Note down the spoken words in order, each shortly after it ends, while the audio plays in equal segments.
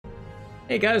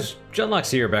Hey guys, Junlox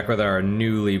here, back with our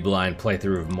newly blind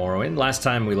playthrough of Morrowind. Last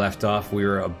time we left off, we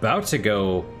were about to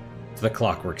go to the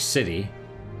Clockwork City.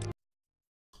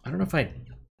 I don't know if I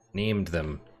named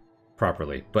them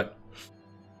properly, but...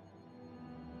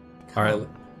 Alright.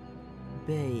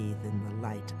 Bathe in the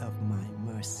light of my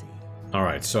mercy.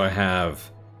 Alright, so I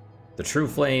have the True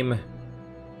Flame.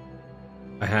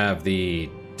 I have the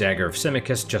Dagger of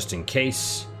Simicus, just in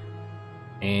case.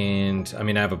 And, I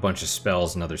mean, I have a bunch of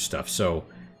spells and other stuff, so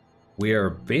we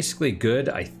are basically good,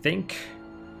 I think.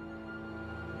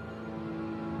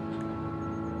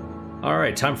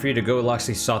 Alright, time for you to go.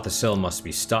 Loxley Sothasil must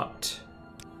be stopped.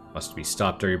 Must be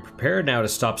stopped. Are you prepared now to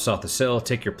stop Sothasil?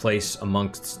 Take your place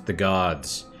amongst the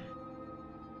gods.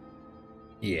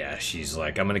 Yeah, she's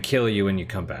like, I'm gonna kill you when you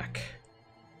come back.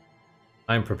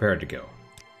 I'm prepared to go.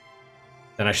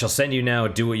 Then I shall send you now.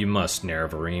 Do what you must,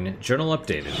 Naravarine. Journal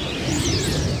updated.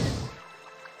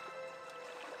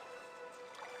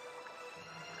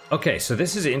 Okay, so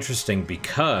this is interesting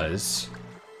because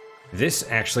this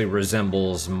actually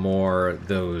resembles more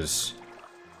those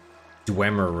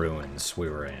Dwemer ruins we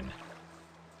were in,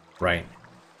 right?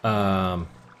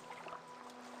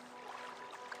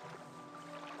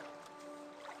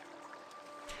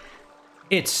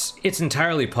 It's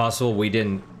entirely possible we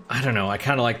didn't. I don't know. I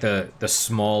kind of like the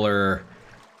smaller,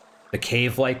 the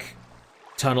cave-like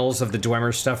tunnels of the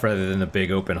Dwemer stuff rather than the big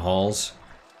open halls.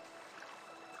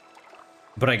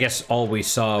 But I guess all we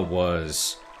saw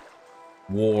was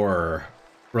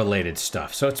war-related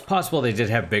stuff. So it's possible they did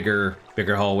have bigger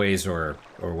hallways or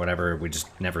whatever. We just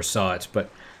never saw it. But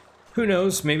who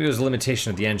knows? Maybe it was a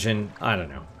limitation of the engine. I don't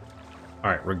know.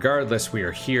 All right. Regardless, we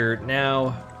are here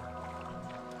now.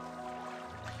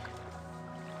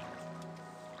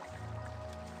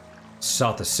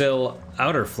 Sothasil,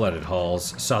 Outer Flooded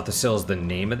Halls. Sothasil is the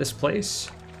name of this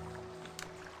place.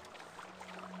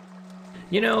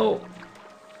 You know,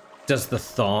 does the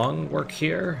thong work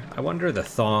here? I wonder, the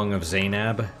thong of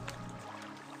Zainab.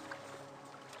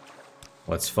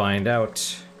 Let's find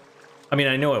out. I mean,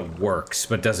 I know it works,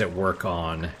 but does it work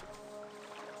on...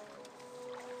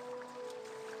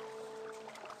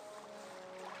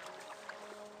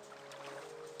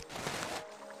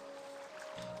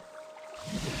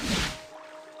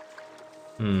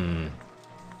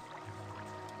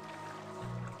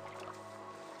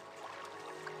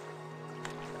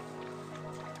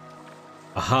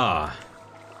 Aha!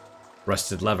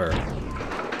 Rusted lever.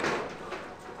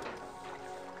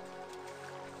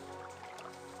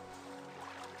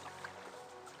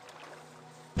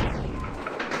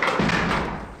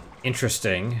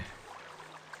 Interesting.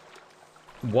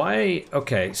 Why?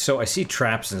 Okay, so I see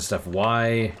traps and stuff.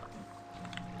 Why?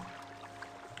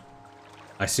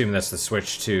 I assume that's the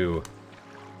switch to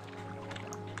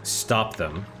stop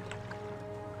them.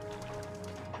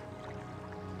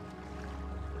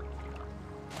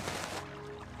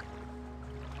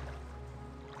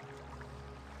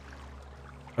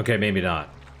 Okay, maybe not.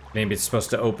 Maybe it's supposed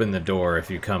to open the door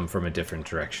if you come from a different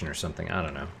direction or something. I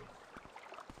don't know.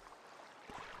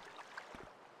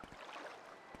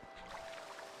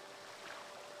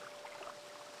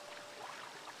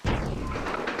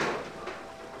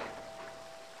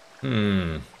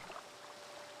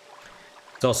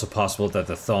 It's also possible that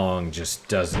the thong just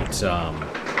doesn't,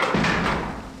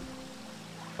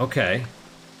 Okay.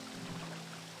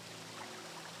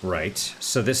 Right.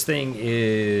 So this thing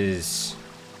is...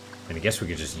 I mean, I guess we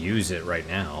could just use it right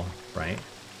now, right?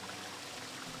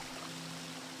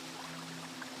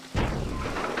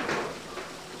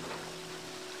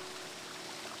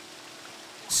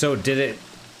 So did it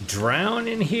drown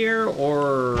in here,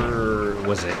 or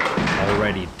was it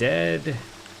already dead?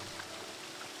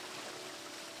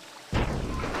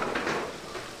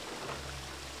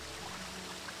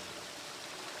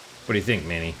 What do you think,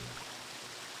 Manny?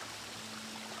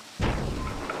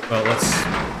 Well, let's...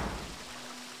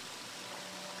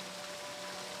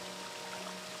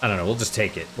 I don't know, we'll just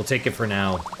take it. We'll take it for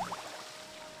now.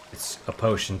 It's a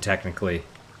potion, technically.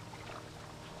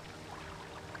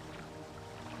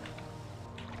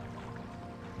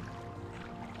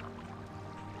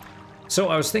 So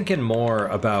I was thinking more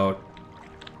about...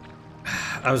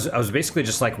 I was basically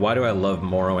just like, why do I love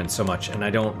Morrowind so much? And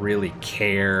I don't really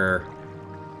care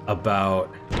about...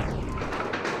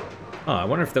 Oh, I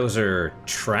wonder if those are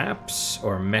traps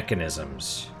or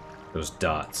mechanisms. Those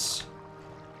dots.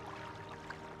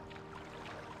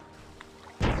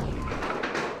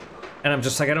 And I'm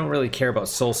just like, I don't really care about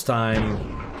Solstheim.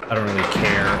 I don't really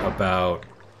care about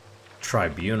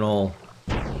Tribunal.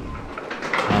 And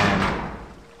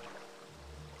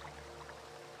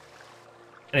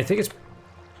I think it's...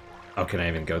 Oh, can I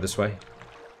even go this way?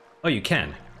 Oh, you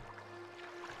can.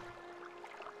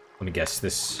 Let me guess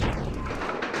this.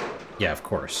 Yeah, of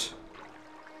course.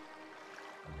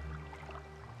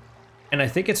 And I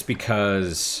think it's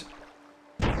because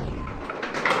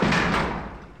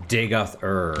Dagoth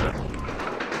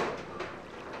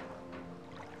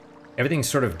everything's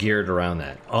sort of geared around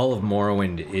that. All of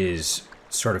Morrowind is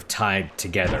sort of tied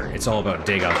together. It's all about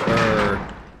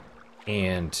Dagoth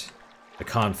and the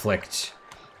conflict.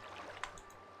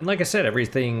 And like I said,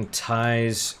 everything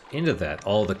ties into that.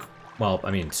 All the... well,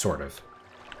 I mean, sort of.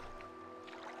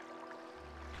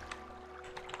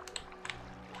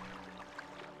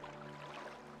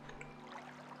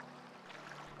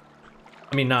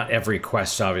 I mean, not every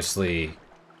quest, obviously,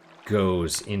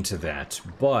 goes into that,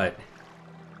 but...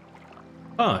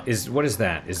 huh, what is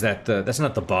that? Is that the... that's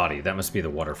not the body, that must be the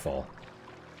waterfall.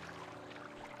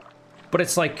 But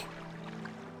it's like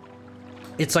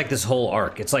this whole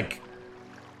arc. It's like...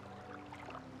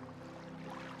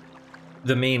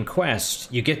 the main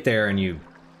quest, you get there and you...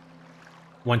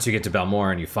 once you get to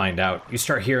Balmora and you find out, you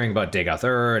start hearing about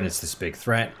Dagoth and it's this big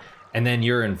threat, and then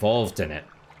you're involved in it.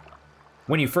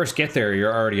 When you first get there,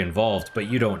 you're already involved, but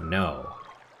you don't know.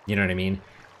 You know what I mean?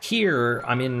 Here,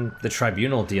 I'm in the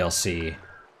Tribunal DLC.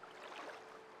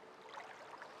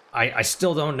 I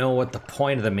still don't know what the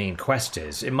point of the main quest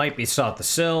is. It might be South the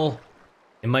Sill.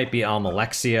 It might be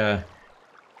Almalexia.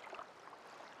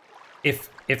 If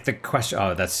the question...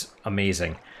 oh, that's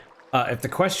amazing. If the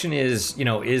question is, you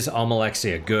know, is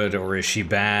Almalexia good or is she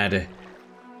bad?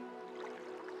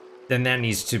 Then that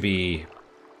needs to be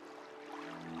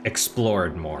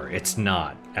explored more. It's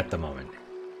not at the moment.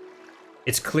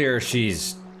 It's clear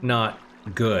she's not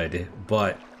good,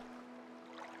 but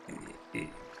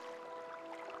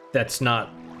that's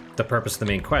not the purpose of the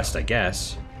main quest, I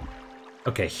guess.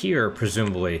 Okay, here,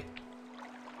 presumably...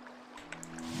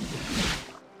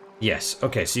 yes,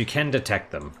 okay, so you can detect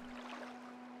them.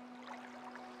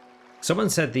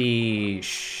 Someone said the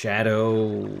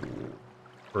shadow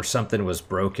or something was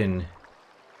broken.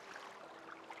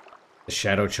 The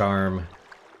shadow charm.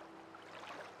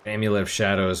 Amulet of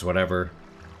shadows, whatever.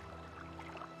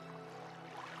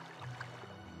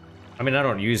 I mean, I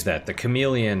don't use that. The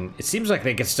chameleon, it seems like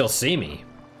they can still see me.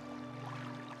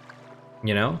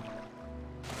 You know?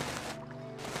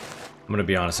 I'm gonna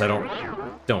be honest, I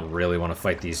don't really want to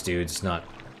fight these dudes, not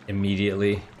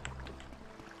immediately.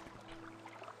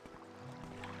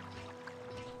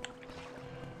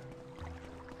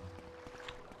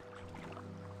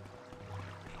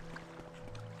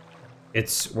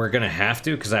 We're gonna have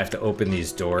to, because I have to open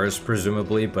these doors,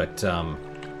 presumably, but, huh.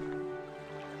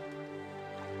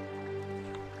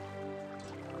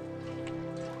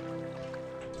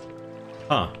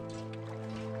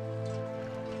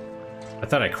 I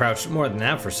thought I crouched more than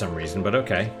that for some reason, but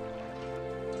okay.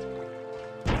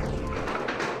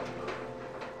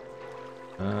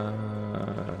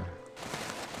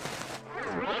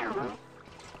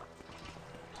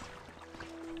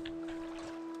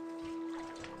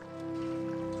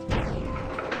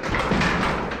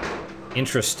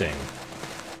 Interesting.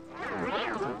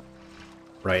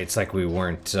 Right, it's like we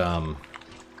weren't,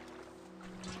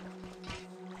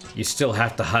 you still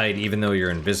have to hide even though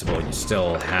you're invisible. You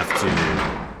still have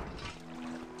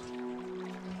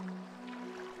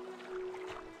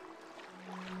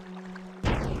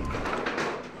to...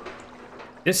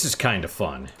 this is kind of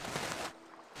fun.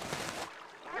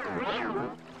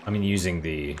 I mean, using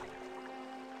the...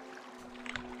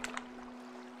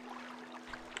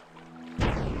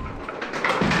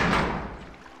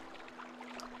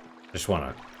 just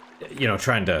want to, you know,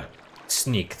 trying to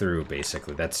sneak through,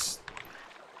 basically. That's...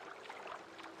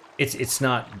 It's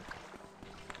not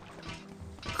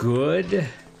good,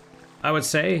 I would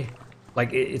say.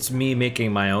 Like, it's me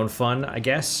making my own fun, I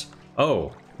guess.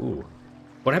 Oh, ooh.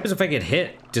 What happens if I get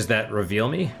hit? Does that reveal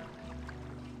me?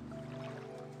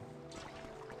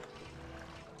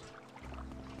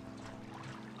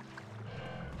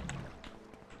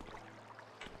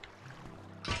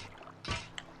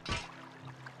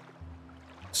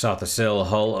 South the Sill,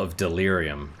 Hull of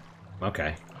Delirium.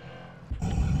 Okay.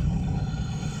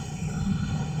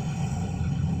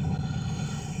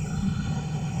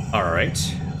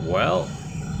 Alright, well...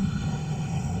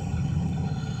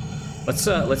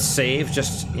 let's save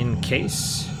just in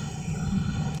case.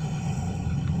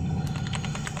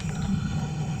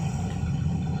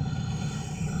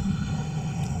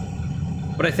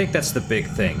 But I think that's the big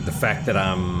thing, the fact that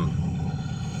I'm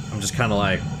just kind of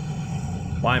like,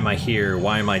 why am I here?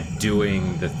 Why am I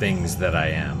doing the things that I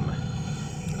am?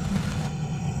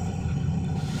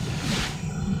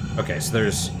 Okay, so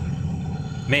there's...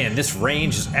 man, this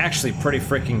range is actually pretty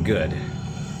freaking good.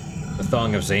 The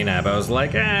Thong of Zainab. I was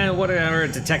like, whatever,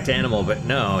 detect animal, but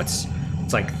no, it's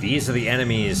like these are the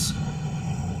enemies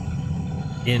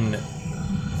in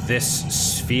this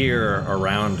sphere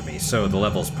around me. So the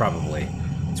level's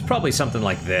it's probably something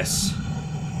like this.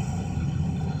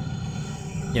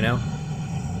 You know?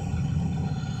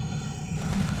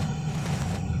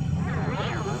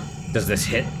 Does this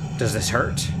hit? Does this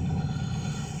hurt?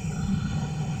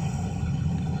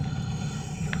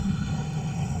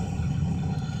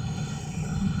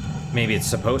 Maybe it's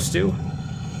supposed to?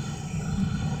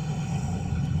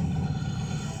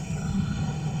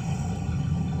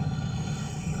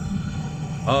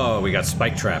 Oh, we got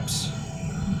spike traps.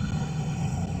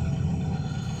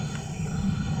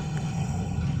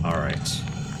 Alright.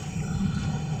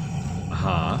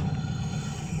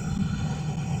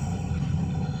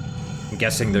 I'm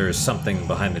guessing there's something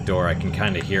behind the door. I can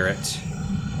kind of hear it.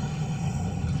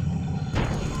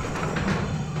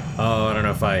 Oh, I don't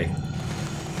know if I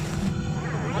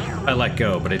let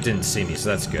go, but it didn't see me, so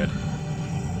that's good.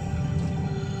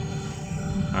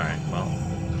 Alright, well.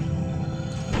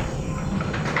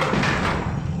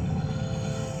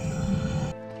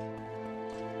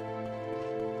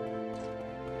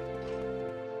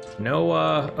 No,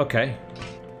 okay.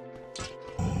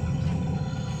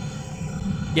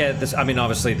 Yeah, this, I mean,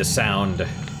 obviously the sound.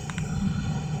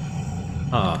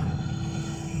 I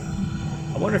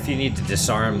wonder if you need to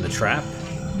disarm the trap.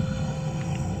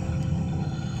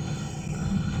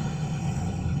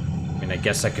 I mean, I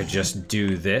guess I could just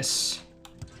do this.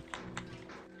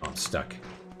 Oh, I'm stuck.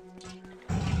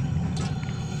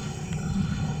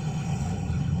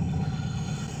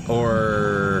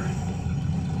 Or...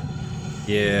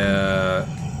 yeah...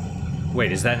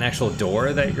 wait, is that an actual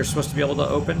door that you're supposed to be able to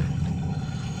open?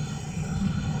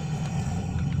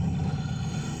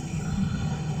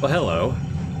 Well, hello.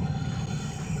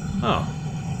 Oh.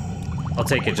 I'll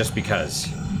take it just because.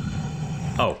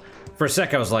 Oh, for a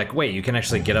sec I was like, wait, you can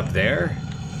actually get up there?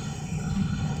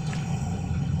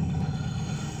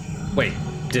 Wait,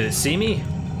 did it see me?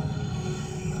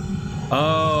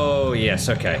 Oh, yes,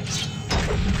 okay.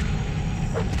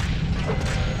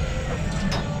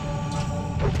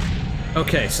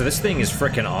 Okay, so this thing is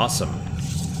frickin' awesome.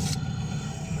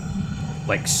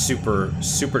 Like, super,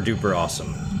 super duper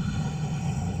awesome.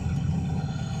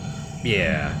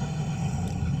 Yeah.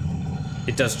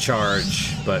 It does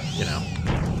charge, but, you know.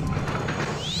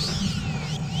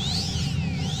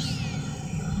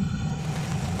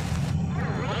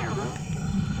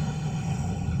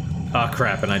 Oh,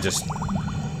 crap, and I just...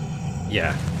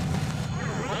 yeah.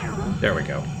 There we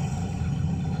go.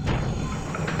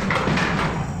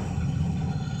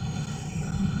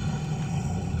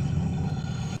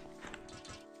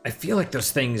 I feel like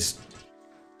those things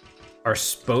are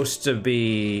supposed to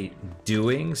be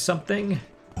doing something.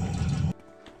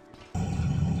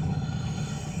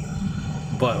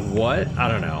 But what? I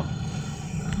don't know.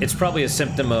 It's probably a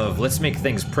symptom of let's make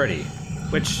things pretty.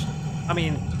 Which, I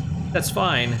mean, that's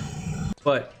fine.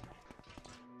 But...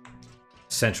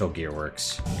 Central Gear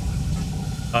works.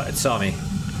 It saw me.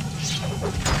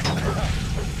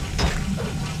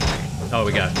 Oh,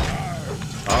 we got...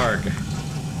 Arg.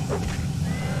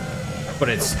 But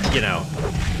it's, you know...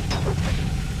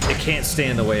 it can't stay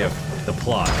in the way of the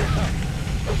plot.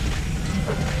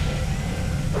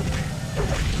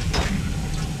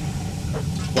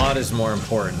 Plot is more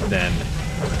important than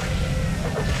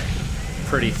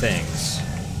pretty things.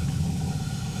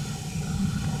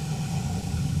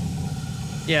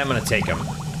 Yeah, I'm gonna take them.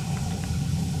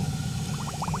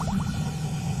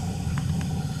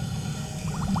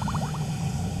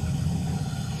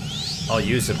 I'll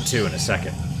use them too in a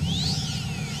second.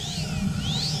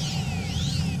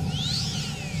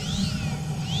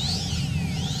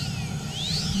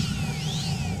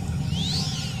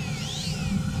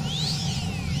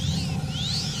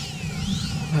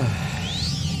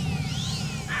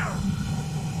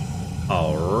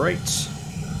 All right.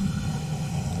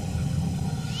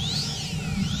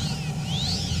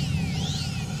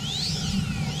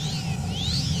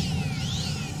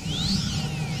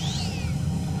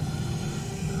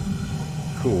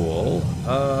 Cool.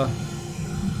 I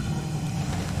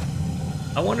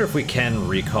wonder if we can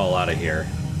recall out of here.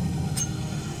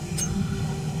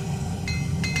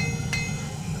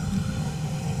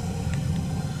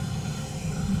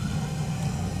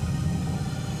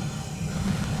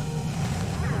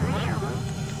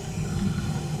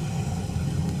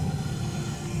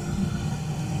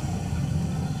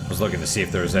 I was looking to see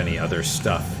if there was any other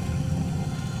stuff.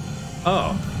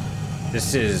 Oh,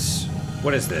 this is...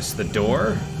 what is this? The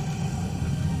door?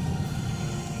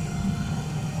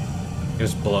 It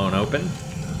was blown open?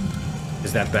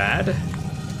 Is that bad?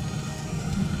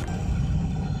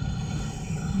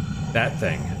 That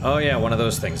thing. Oh yeah, one of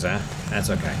those things, huh? That's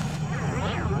okay.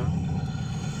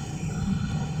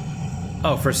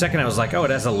 Oh, for a second I was like, oh,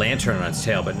 it has a lantern on its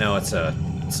tail, but no, it's a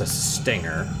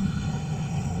stinger.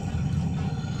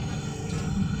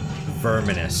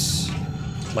 Verminous.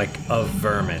 Like, of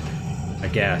vermin, I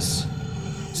guess.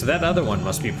 So that other one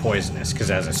must be poisonous, because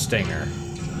it has a stinger.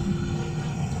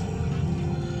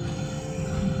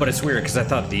 But it's weird, because I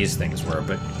thought these things were,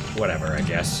 but whatever, I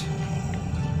guess.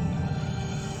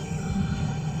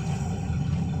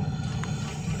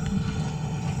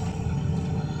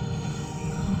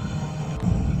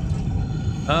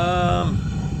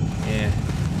 Yeah.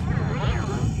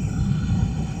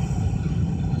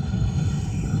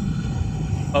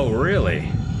 Oh, really?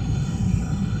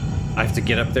 I have to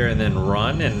get up there and then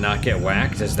run and not get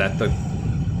whacked? Is that the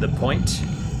point?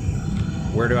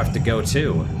 Where do I have to go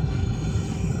to?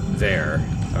 There.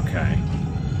 Okay.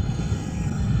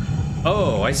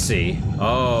 Oh, I see.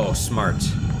 Oh, smart.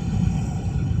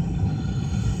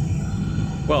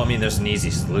 Well, I mean, there's an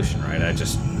easy solution, right? I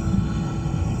just...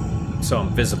 So I'm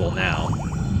visible now.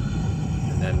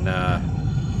 And then,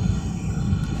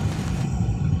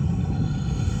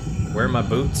 where are my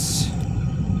boots?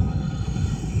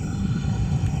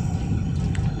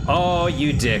 Oh,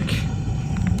 you dick.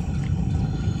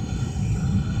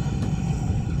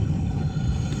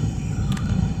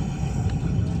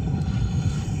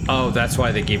 Oh, that's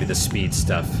why they gave you the speed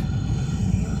stuff.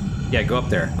 Yeah, go up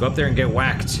there. Go up there and get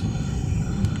whacked.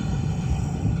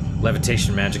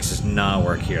 Levitation magic does not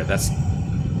work here. That's...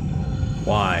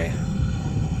 why?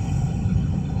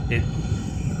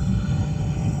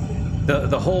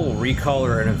 The whole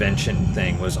recaller intervention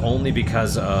thing was only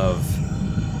because of...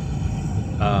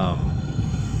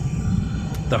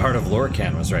 the Heart of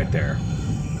Lorcan was right there.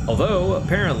 Although,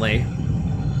 apparently...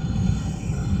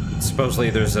 supposedly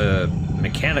there's a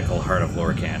mechanical Heart of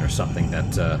Lorcan or something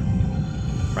that,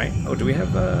 right? Oh, do we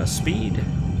have, speed?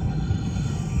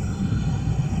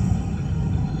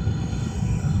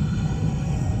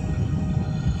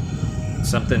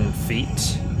 Something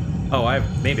feet? Oh, I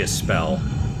have maybe a spell.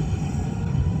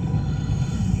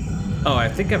 Oh, I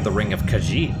think I have the Ring of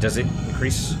Khajiit. Does it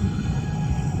increase?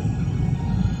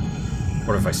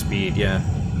 What if I speed? Yeah.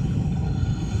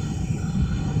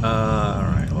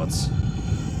 Alright, let's...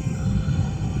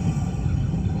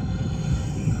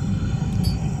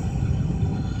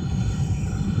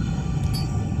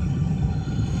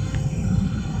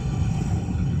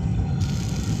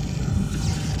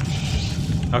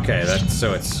 Okay, that's...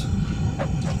 so it's...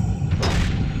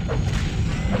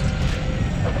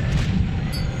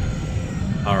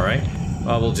 Alright.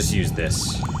 Well, we'll just use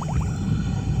this.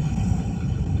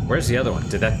 Where's the other one?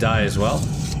 Did that die as well?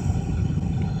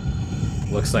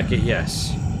 Looks like it,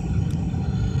 yes.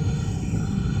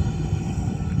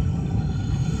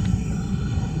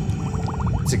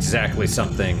 It's exactly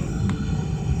something...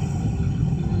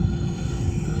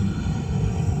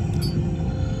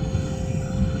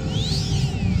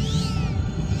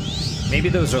 Maybe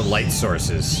those are light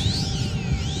sources.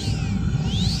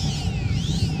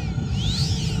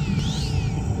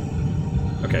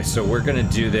 Okay, so we're gonna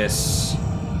do this...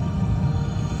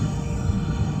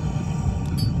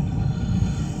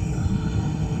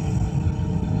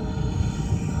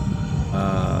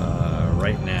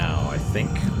 right now, I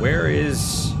think. Where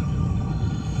is...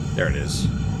 There it is.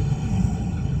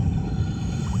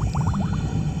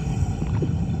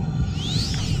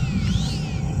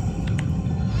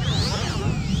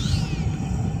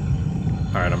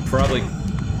 Alright, I'm probably...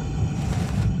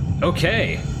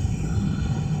 Okay!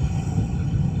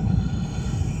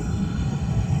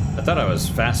 I thought I was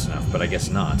fast enough, but I guess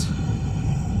not.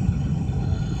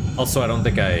 Also, I don't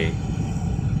think I...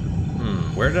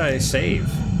 where did I save?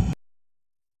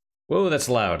 Whoa, that's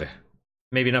loud.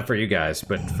 Maybe not for you guys,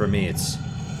 but for me it's...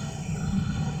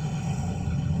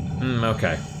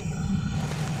 okay.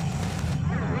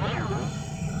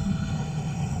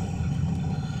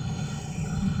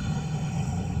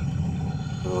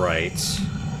 Right.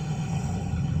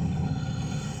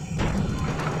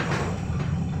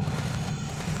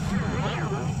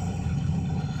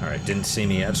 Alright, didn't see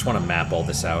me. I just want to map all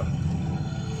this out.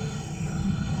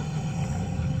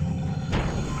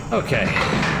 Okay.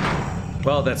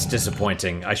 Well, that's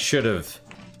disappointing. I should have...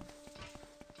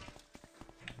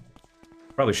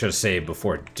 Probably should have saved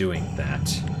before doing that.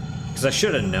 Because I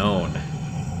should have known.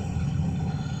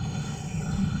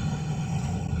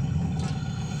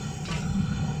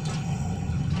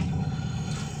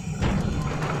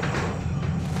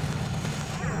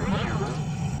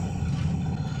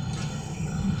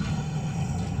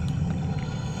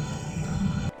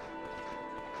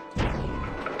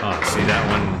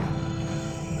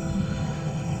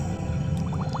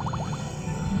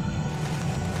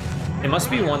 It must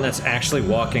be one that's actually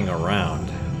walking around.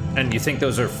 And you think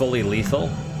those are fully lethal?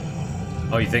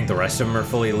 Oh, you think the rest of them are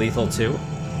fully lethal too?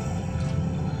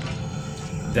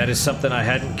 That is something I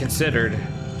hadn't considered.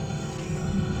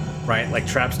 Right? Like,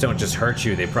 traps don't just hurt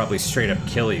you, they probably straight up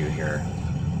kill you here.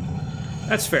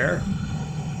 That's fair.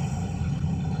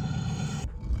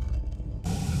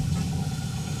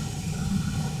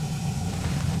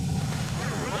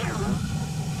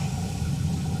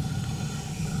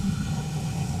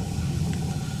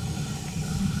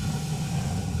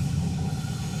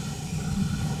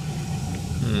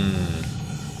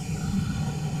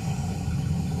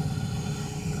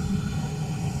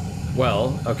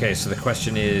 Well, okay, so the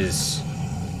question is...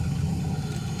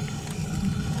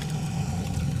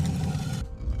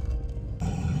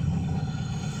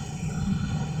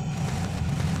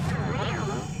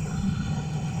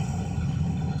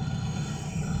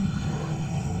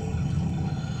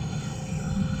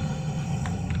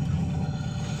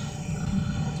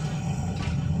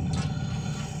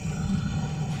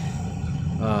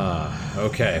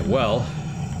 okay, well...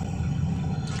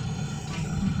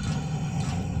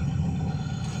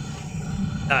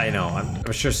 I know,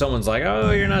 I'm sure someone's like,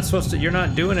 oh, you're not supposed to, you're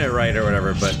not doing it right or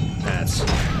whatever, but that's...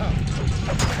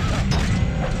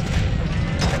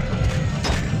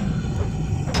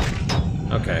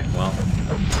 Okay, well...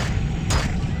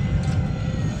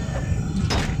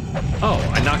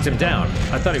 Oh, I knocked him down.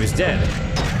 I thought he was dead.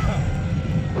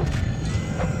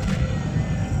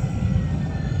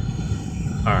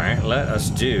 Alright, let us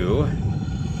do...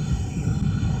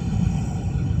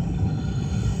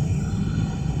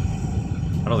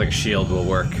 I don't think a shield will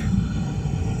work.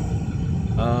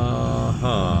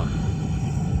 Uh-huh.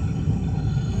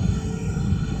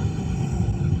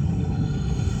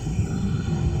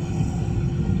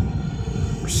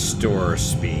 Restore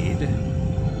speed.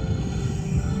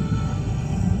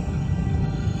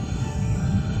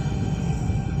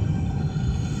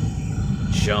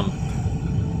 Jump.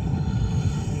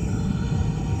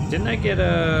 Didn't I get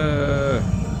a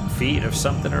feat of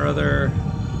something or other?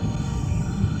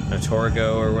 A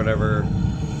Torgo or whatever.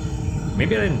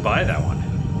 Maybe I didn't buy that one.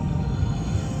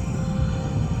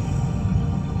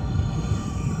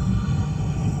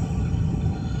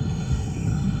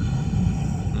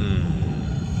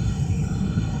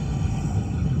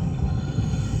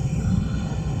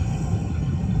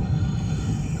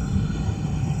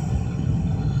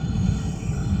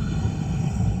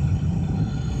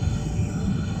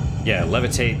 Yeah,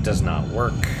 levitate does not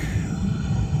work.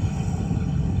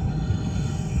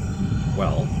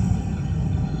 Well.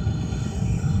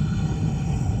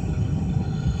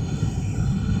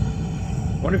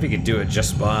 I wonder if you could do it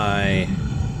just by...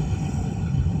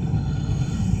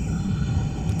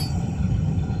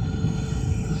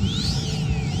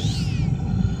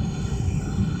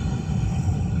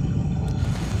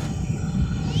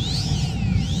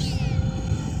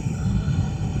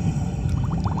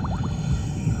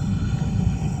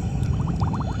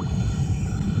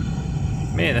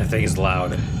 Man, that thing is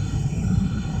loud.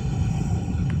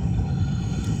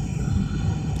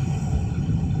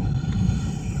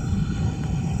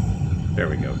 There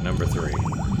we go, number 3.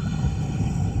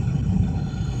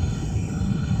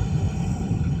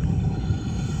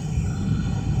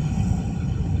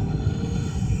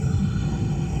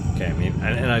 Okay, I mean,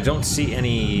 and I don't see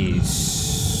any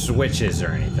switches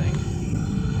or anything.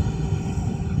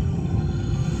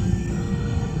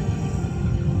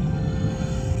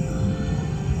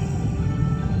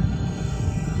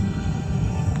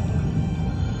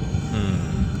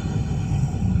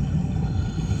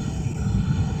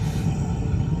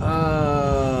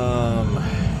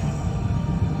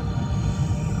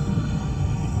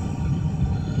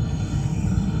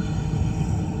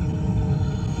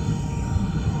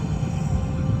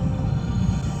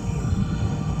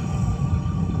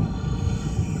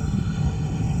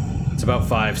 It's about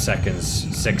 5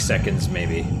 seconds, 6 seconds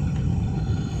maybe.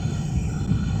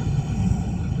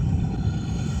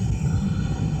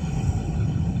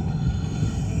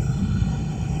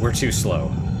 We're too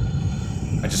slow.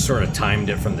 I just sort of timed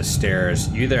it from the stairs.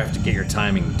 You either have to get your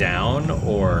timing down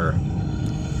or...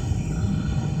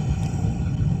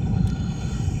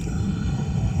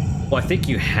 Well, I think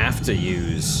you have to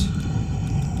use...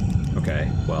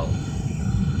 Okay, well...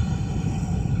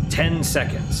 10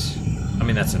 seconds. I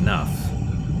mean, that's enough.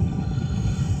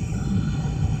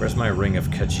 Where's my Ring of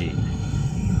Khajiit?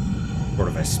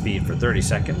 Fortify speed for 30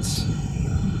 seconds.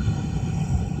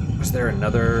 Was there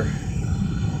another...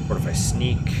 Fortify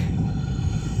sneak?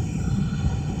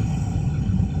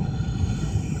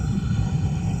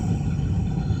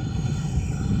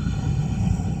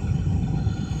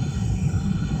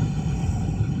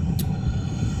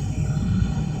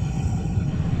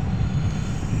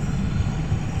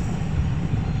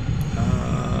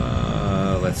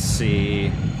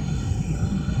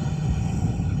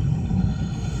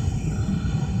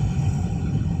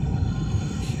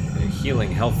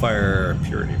 Healing, Hellfire,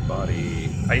 Purity Body.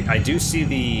 I do see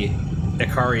the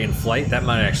Ikarian Flight. That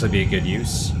might actually be a good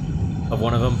use of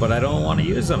one of them, but I don't want to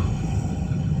use them.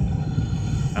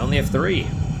 I only have 3.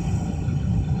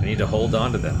 I need to hold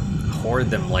on to them. Hoard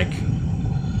them like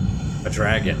a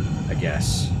dragon, I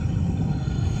guess.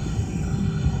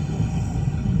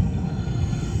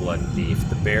 Blood Thief,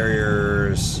 the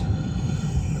barriers.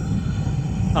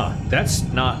 Huh, that's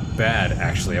not bad,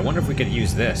 actually. I wonder if we could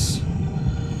use this.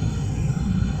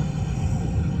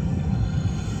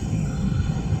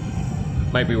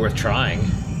 Might be worth trying.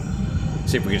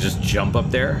 See if we could just jump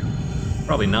up there.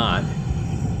 Probably not.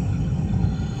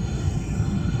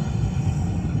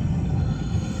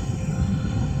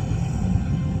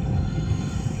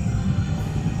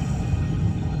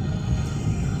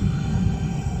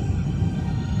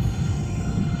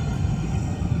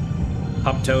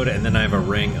 Hop Toad, and then I have a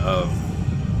ring of...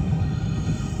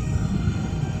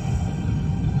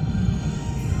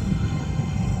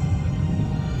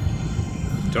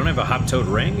 Don't I have a Hop Toad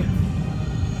ring?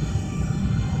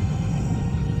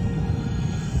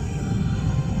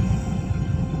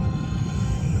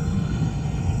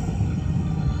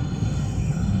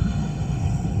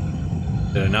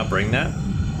 Did I not bring that?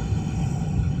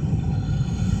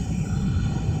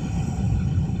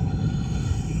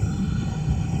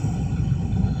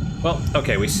 Well,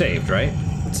 okay, we saved, right?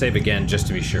 Let's save again just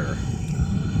to be sure.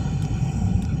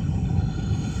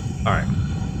 Alright.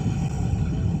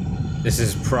 This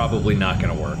is probably not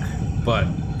gonna work, but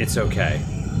it's okay.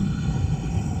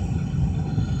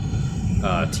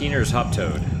 Teener's Hop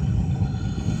Toad.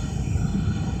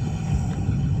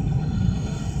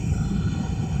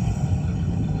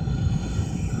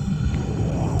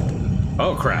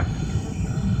 Oh crap.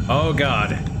 Oh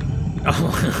god.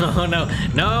 Oh no.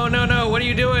 No, no, no, what are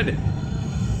you doing?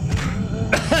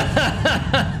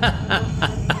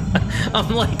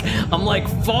 I'm like,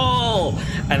 fall!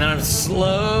 And then I'm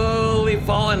slowly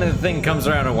falling and the thing comes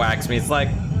around and whacks me. It's like,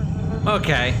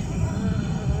 okay.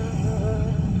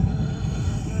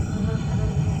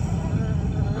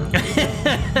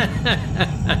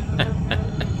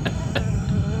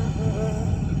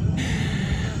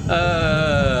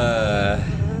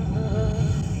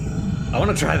 I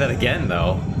want to try that again,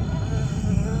 though.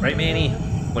 Right, Manny?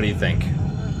 What do you think?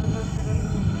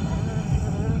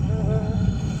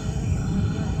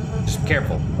 Just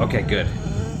careful. Okay, good.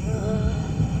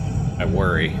 I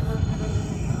worry.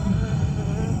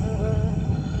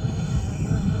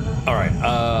 Alright,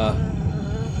 I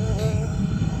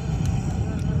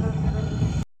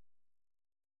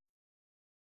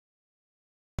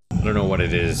don't know what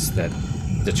it is that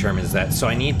determines that. So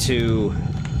I need to...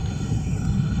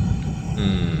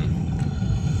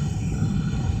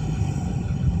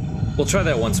 We'll try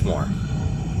that once more.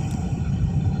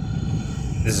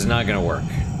 This is not gonna work,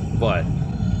 but...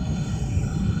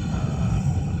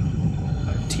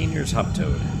 Teener's Hop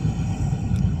Toad.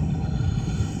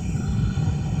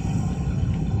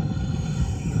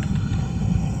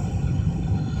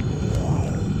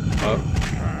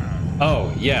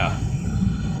 Oh, yeah.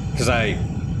 Because I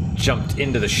jumped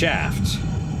into the shaft.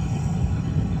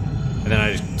 And then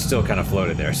I still kind of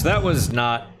floated there. So that was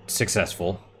not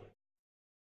successful.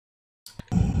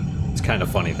 It's kind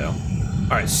of funny, though.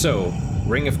 Alright, so,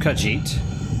 Ring of Khajiit.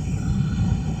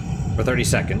 For 30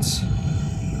 seconds.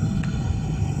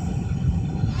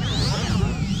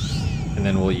 And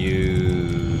then we'll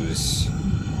use...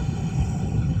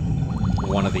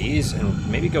 one of these, and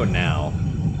maybe go now.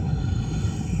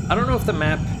 I don't know if the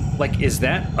map... like, is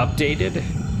that updated?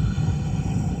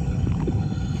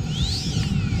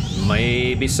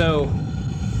 Maybe so.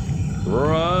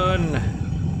 Run!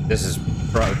 This is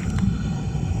pro...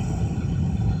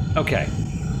 Okay.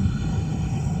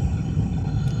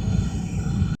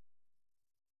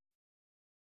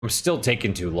 I'm still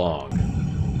taking too long.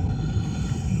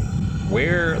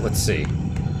 Where... let's see.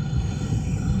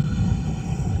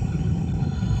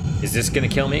 Is this gonna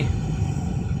kill me?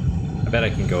 I bet I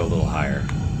can go a little higher.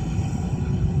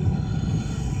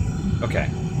 Okay.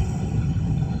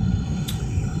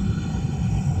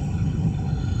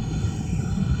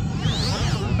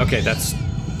 Okay, that's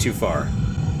too far.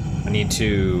 I need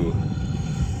to...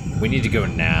 we need to go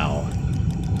now.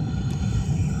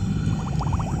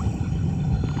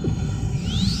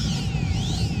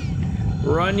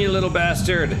 Run, you little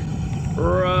bastard!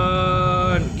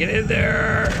 Run! Get in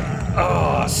there!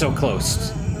 Oh, so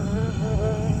close.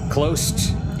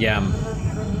 Close? Yeah, I'm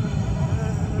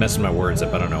messing my words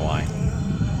up, I don't know why.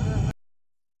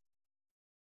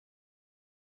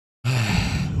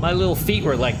 My little feet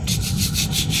were like...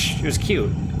 it was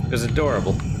cute. It was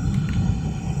adorable.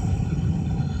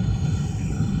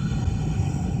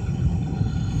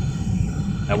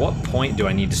 At what point do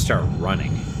I need to start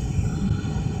running?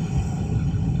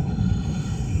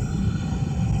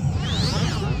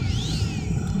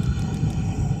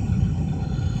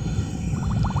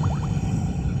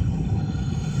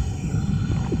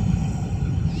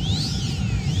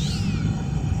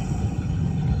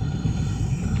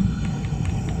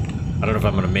 I don't know if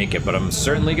I'm gonna make it, but I'm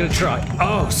certainly gonna try.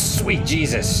 Oh, sweet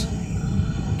Jesus!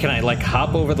 Can I, like,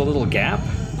 hop over the little gap?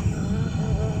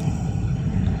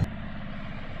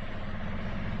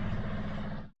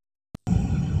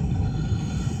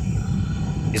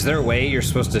 Is there a way you're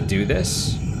supposed to do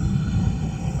this?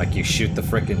 Like you shoot the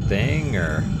frickin' thing,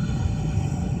 or...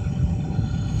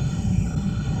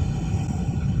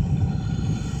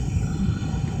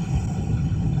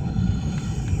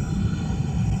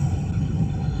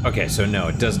 Okay, so no,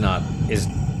 it does not...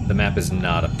 The map is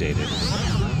not updated.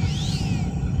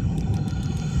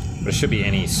 But it should be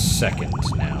any second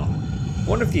now. I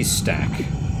wonder if these stack.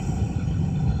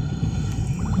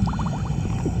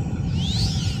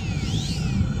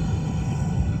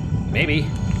 Maybe.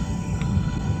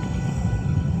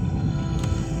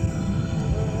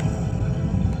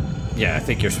 Yeah, I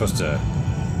think you're supposed to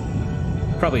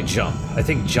probably jump. I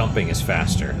think jumping is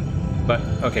faster. But,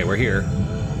 okay, we're here.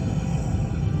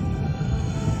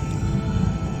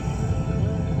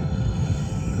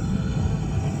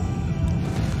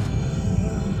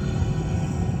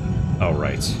 Oh,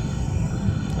 right.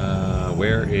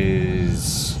 Where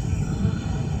is...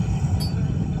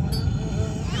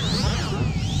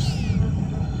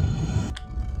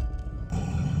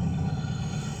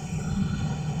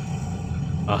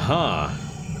 Aha.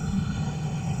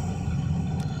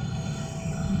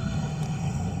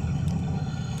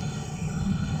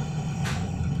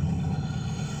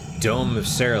 Dome of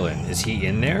Cerulean. Is he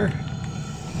in there?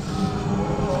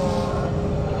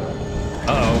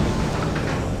 Uh-oh.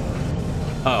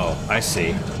 Oh, I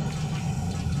see.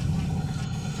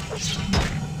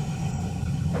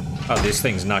 Oh, these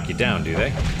things knock you down, do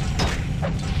they?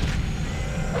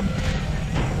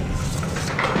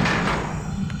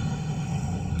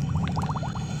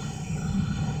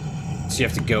 So you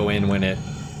have to go in when it...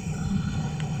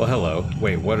 Well, hello.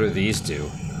 Wait, what do these do?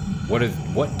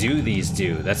 What do these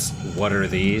do? That's... What are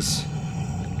these?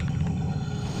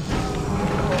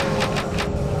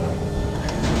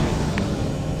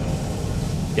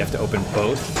 You have to open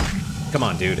both? Come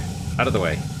on, dude. Out of the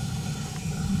way.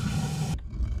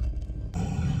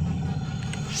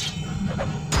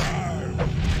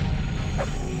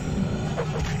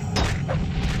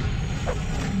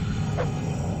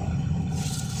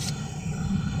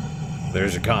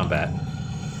 There's your combat.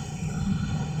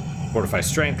 Fortify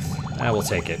strength. I will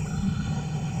take it.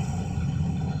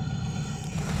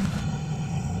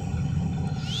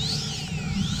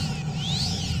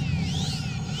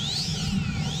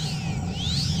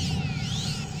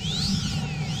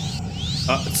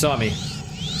 Oh, it saw me.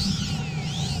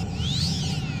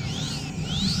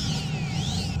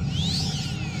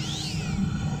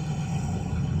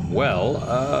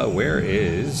 Well, where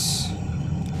is...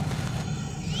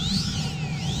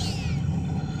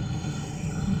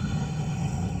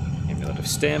 Amulet of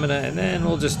Stamina, and then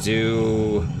we'll just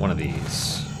do one of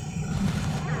these.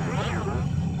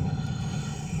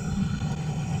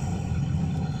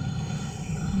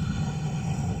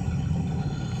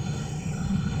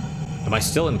 Am I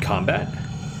still in combat?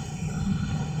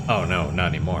 Oh no, not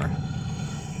anymore.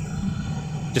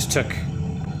 Just took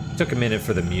a minute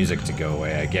for the music to go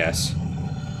away, I guess.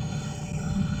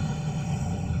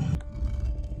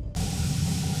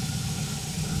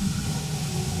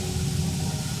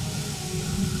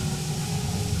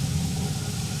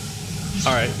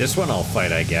 Alright, this one I'll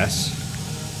fight, I guess.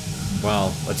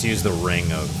 Well, let's use the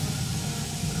ring of...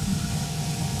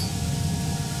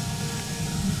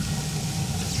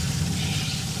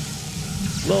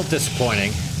 A little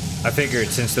disappointing. I figured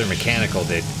since they're mechanical,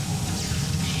 they'd...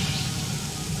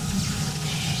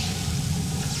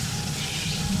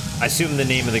 I assume the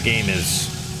name of the game is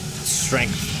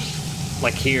Strength.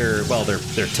 Like here, well,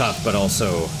 they're tough, but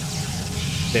also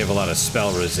they have a lot of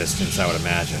spell resistance, I would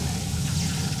imagine.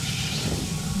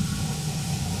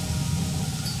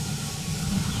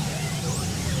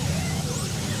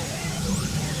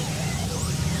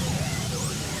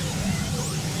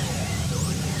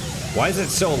 Why is it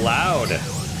so loud?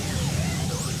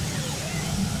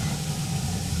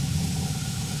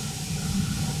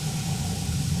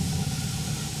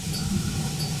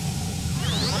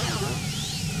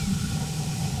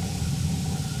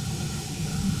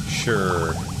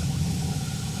 Sure.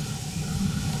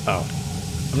 Oh.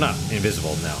 I'm not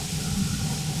invisible now.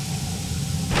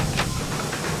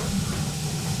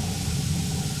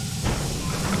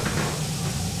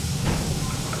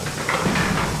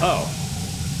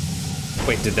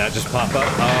 Wait, did that just pop up?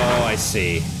 Oh, I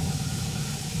see.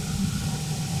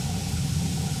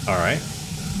 Alright.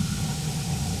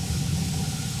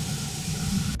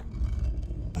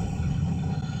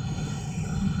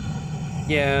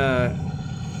 Yeah,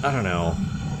 I don't know.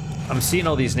 I'm seeing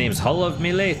all these names, Hull of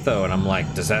Miletho, and I'm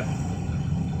like, does that...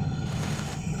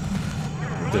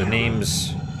 do the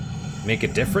names make a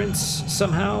difference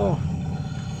somehow?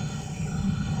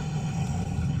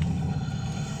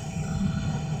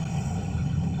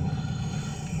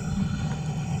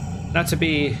 Not to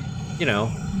be, you know...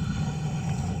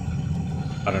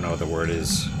 I don't know what the word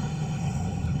is.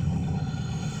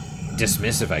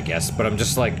 Dismissive, I guess, but I'm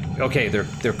just like, okay,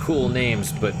 they're cool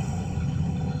names, but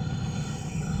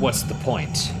what's the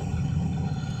point?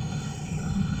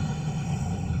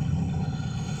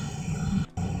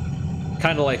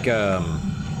 Kind of like,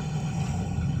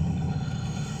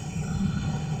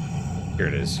 here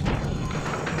it is.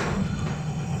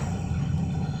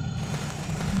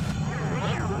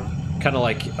 Kind of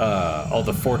like all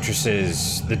the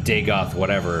fortresses, the Dagoth,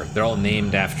 whatever, they're all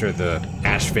named after the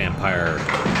ash vampire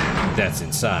that's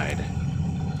inside.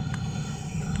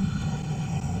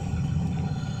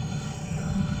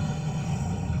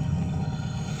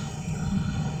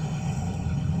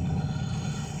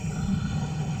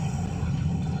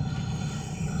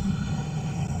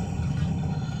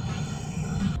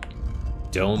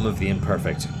 Dome of the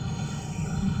Imperfect.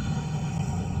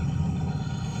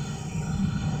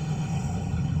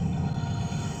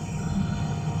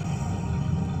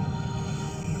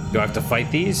 Do I have to fight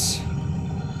these?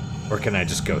 Or can I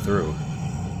just go through?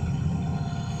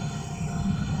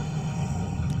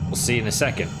 We'll see in a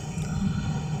second.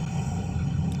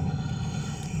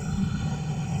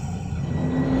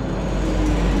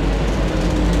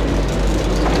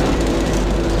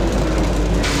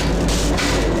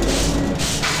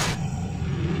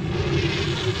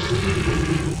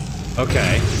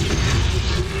 Okay.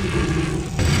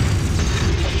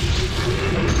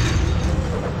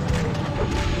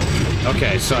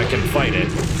 Okay, so I can fight it.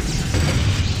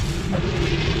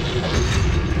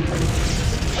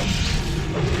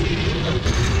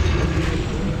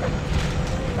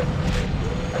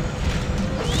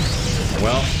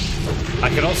 Well, I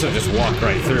could also just walk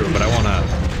right through, but I wanna...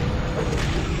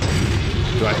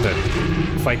 Do I have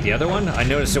to fight the other one? I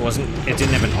noticed it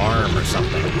didn't have an arm or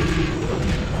something.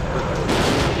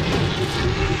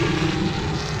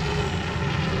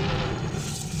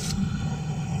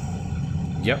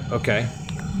 Yep, okay.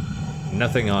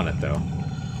 Nothing on it, though.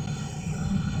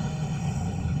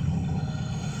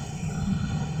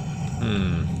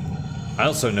 I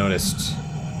also noticed...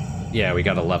 Yeah, we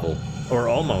got a level. Or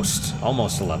almost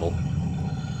a level.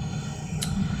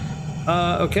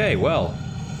 Okay, well.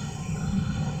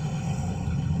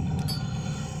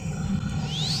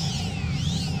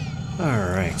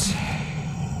 Alright.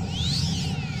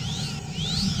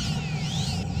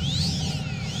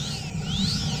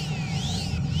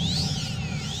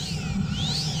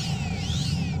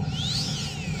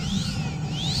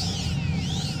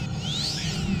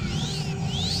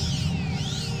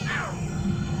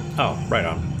 Oh, right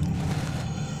on.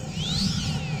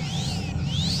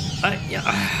 Yeah,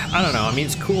 I don't know. I mean,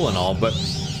 it's cool and all, but...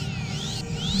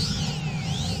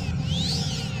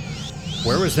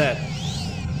 Where was that?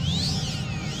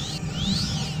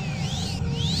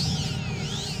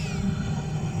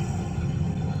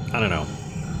 I don't know.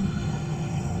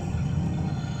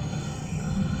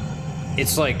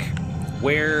 It's like,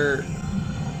 where...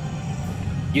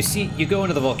 You go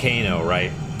into the volcano,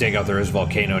 right? Dig out there is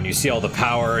volcano, and you see all the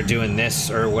power doing this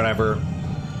or whatever.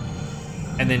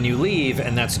 And then you leave,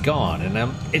 and that's gone.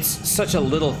 And it's such a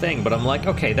little thing, but I'm like,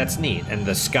 okay, that's neat. And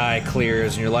the sky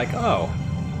clears, and you're like, oh.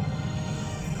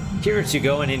 Here it's you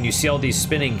go in, and you see all these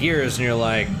spinning gears, and you're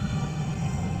like...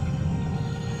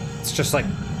 It's just like...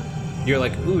 You're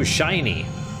like, ooh, shiny.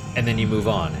 And then you move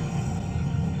on.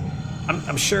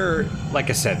 I'm sure,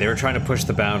 like I said, they were trying to push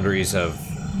the boundaries of,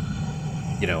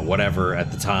 you know, whatever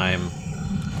at the time.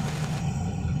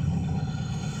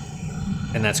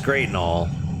 And that's great and all.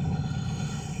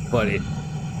 But it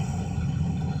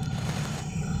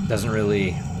doesn't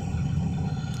really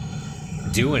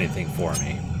do anything for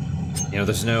me. You know,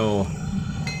 there's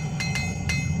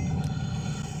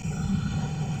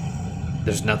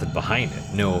nothing behind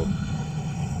it. No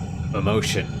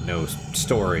emotion, no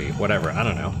story, whatever. I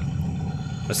don't know.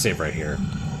 Let's save right here.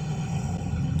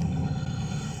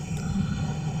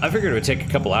 I figured it would take a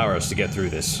couple hours to get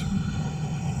through this,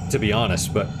 to be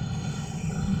honest, but...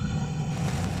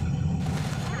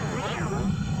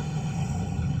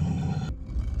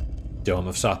 Dome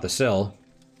of Sotha Sil.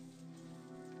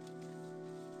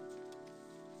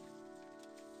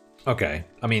 Okay.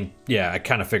 I mean, yeah, I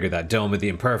kind of figured that. Dome of the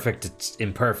Imperfect, it's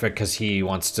imperfect because he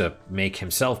wants to make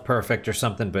himself perfect or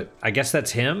something, but I guess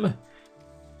that's him?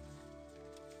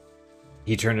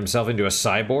 He turned himself into a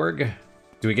cyborg?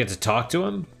 Do we get to talk to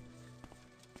him?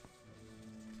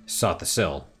 Sought the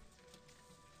sill.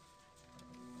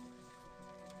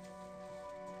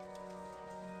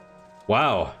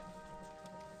 Wow.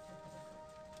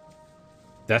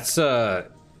 That's,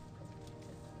 that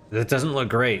doesn't look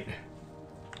great.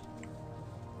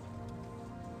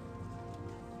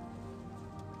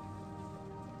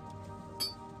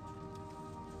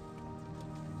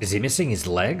 Is he missing his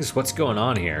legs? What's going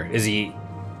on here? Is he...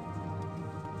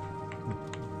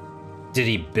 Did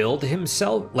he build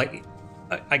himself? Like,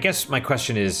 I guess my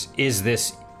question is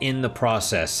this in the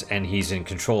process and he's in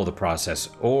control of the process?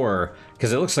 Or,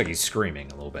 because it looks like he's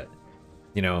screaming a little bit,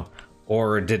 you know?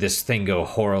 Or did this thing go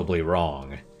horribly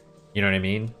wrong? You know what I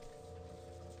mean?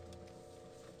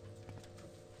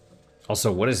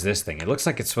 Also, what is this thing? It looks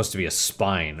like it's supposed to be a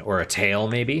spine or a tail,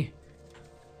 maybe?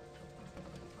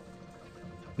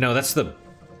 No, that's the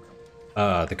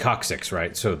coccyx,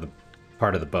 right? So the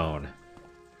part of the bone.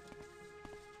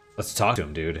 Let's talk to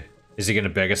him, dude. Is he gonna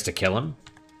beg us to kill him?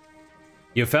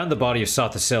 You have found the body of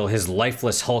Sothasil, his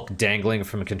lifeless hulk dangling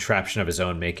from a contraption of his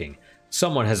own making.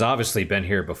 Someone has obviously been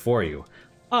here before you.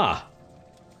 Ah!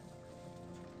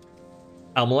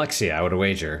 Almalexia, I would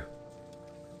wager.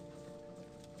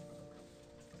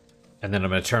 And then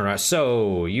I'm gonna turn around.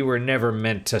 So, you were never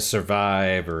meant to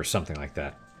survive, or something like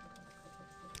that.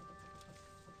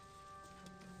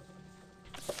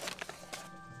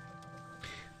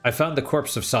 I found the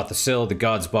corpse of Sothasil. The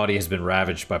god's body has been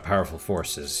ravaged by powerful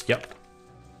forces. Yep.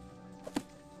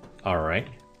 Alright.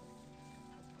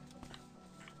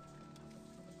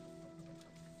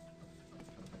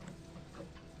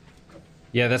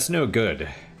 Yeah, that's no good.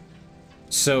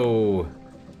 So...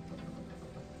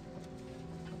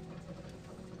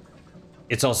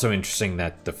 It's also interesting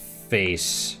that the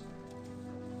face...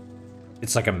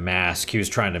 It's like a mask he was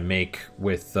trying to make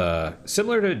with,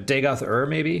 similar to Dagoth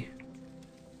maybe?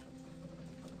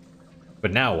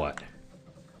 But now what?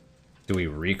 Do we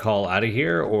recall out of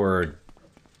here, or...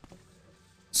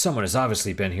 Someone has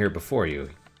obviously been here before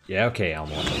you. Yeah, okay,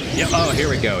 Elmo. Yep, oh, here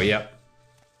we go, yep.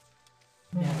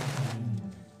 Here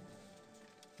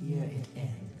it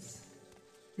ends.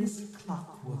 This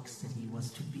clockwork city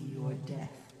was to be your death.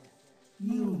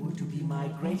 You were to be my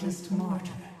greatest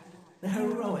martyr, the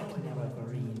heroic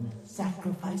Nerevarine,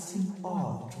 sacrificing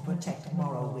all to protect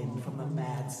Morrowind from the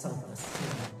mad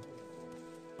Sothasil.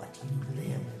 But you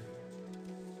live.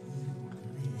 You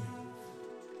live.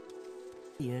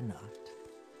 Fear not.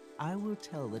 I will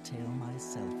tell the tale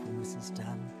myself when this is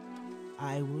done.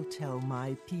 I will tell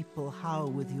my people how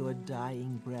with your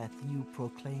dying breath you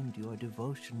proclaimed your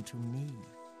devotion to me,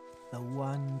 the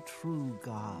one true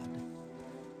God.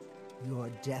 Your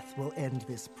death will end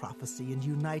this prophecy and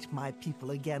unite my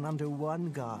people again under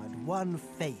one God, one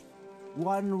faith,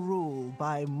 one rule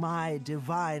by my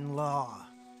divine law.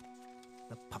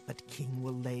 The puppet king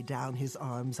will lay down his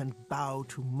arms and bow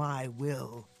to my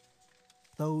will.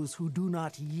 Those who do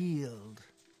not yield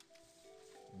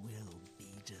will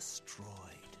be destroyed.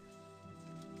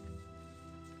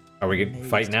 Are we getting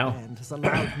fight now? Hand has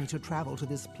allowed me to travel to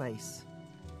this place.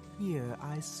 Here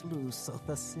I slew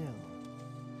Sothasil.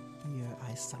 Here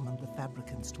I summoned the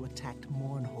Fabricants to attack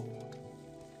Mournhold.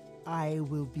 I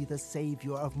will be the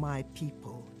savior of my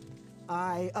people.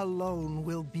 I alone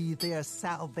will be their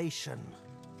salvation.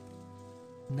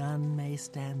 None may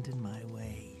stand in my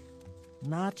way.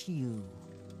 Not you,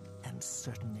 and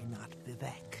certainly not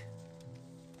Vivek.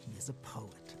 He is a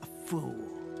poet, a fool.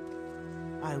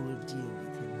 I will deal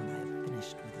with him when I have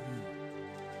finished with you.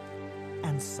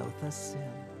 And Sothasil,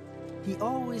 he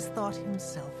always thought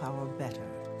himself our better,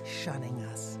 shunning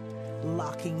us,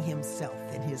 locking himself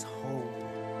in his hole.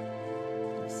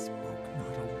 He spoke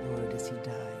not a word as he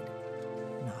died,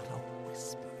 not a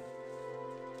whisper.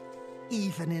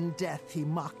 Even in death he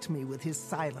mocked me with his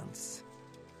silence.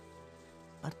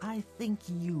 But I think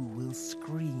you will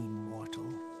scream,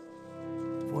 mortal.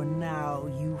 For now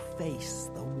you face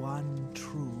the one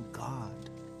true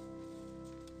God.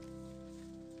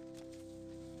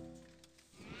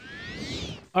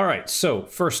 Alright, so,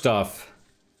 first off...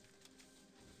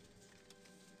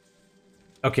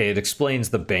 Okay, it explains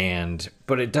the band,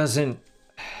 but it doesn't...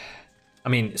 I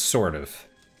mean, sort of.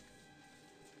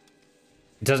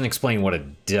 It doesn't explain what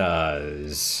it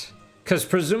does. Because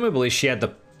presumably she had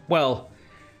the... Well...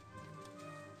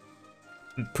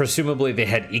 Presumably they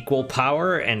had equal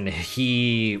power, and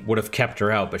he would have kept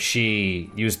her out, but she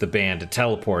used the band to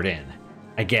teleport in.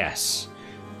 I guess.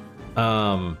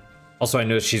 Also, I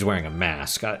noticed she's wearing a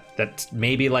mask. That's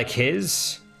maybe like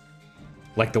his?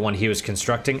 Like the one he was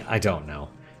constructing? I don't know.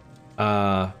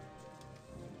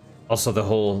 Also, the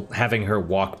whole having her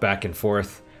walk back and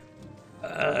forth.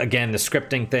 Again, the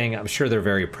scripting thing, I'm sure they're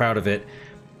very proud of it.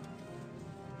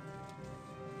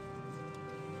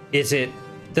 The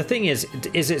thing is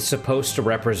it supposed to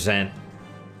represent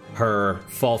her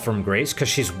fall from grace? Because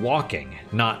she's walking,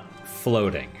 not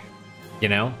floating, you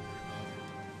know?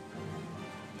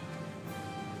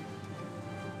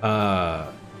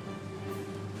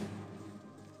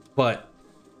 But,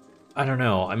 I don't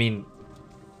know, I mean,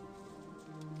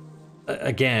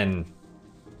 again,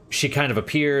 she kind of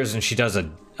appears and she does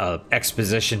a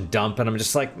exposition dump, and I'm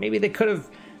just like, maybe they could have...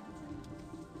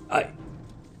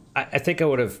 I think I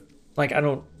would have, like, I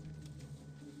don't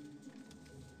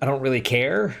really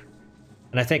care,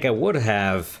 and I think I would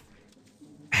have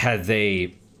had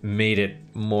they made it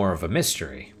more of a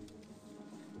mystery.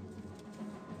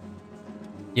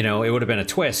 You know, it would have been a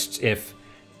twist if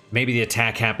maybe the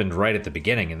attack happened right at the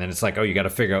beginning, and then it's like, oh, you got to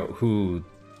figure out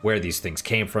where these things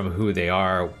came from, who they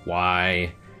are,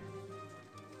 why,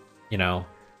 you know,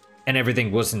 and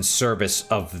everything was in service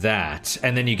of that.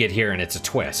 And then you get here and it's a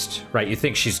twist, right? You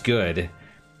think she's good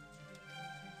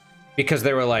because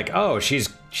they were like, oh, she's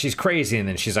crazy, and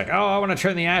then she's like, oh, I want to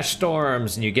turn the ash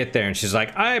storms, and you get there and she's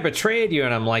like, I betrayed you,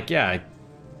 and I'm like, yeah, I'm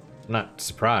not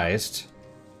surprised.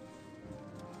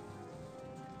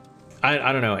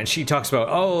 I don't know. And she talks about,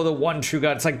 oh, the one true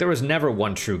God. It's like there was never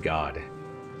one true God.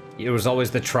 It was always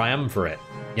the triumvirate,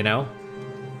 you know?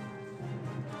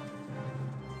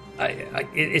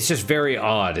 It's just very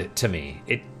odd to me.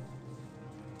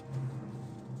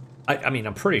 I mean,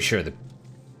 I'm pretty sure that...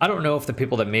 I don't know if the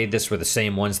people that made this were the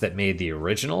same ones that made the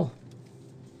original.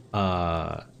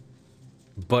 But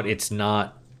it's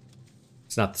not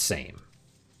the same.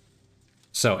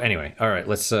 So anyway, all right,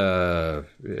 let's,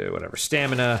 whatever,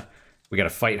 stamina. We gotta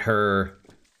fight her.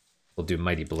 We'll do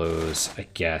mighty blows, I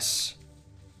guess.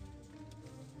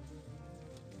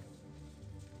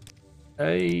 I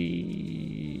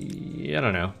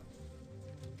don't know.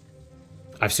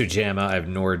 I have Sujamma, I have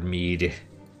Nordmead.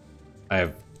 I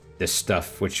have this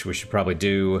stuff, which we should probably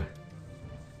do.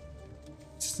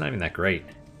 It's not even that great.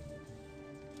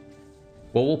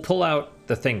 Well, we'll pull out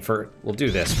the thing for... We'll do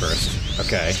this first.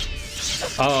 Okay.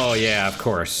 Oh, yeah, of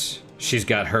course. She's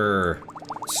got her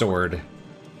sword.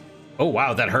 Oh,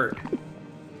 wow, that hurt.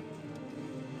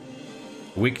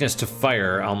 Weakness to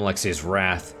fire, Almalexi's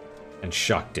wrath, and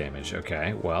shock damage.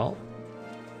 Okay, well.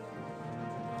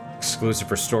 Exclusive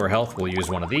restore health, we'll use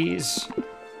one of these.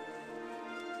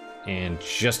 And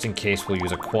just in case, we'll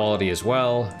use a quality as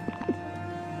well.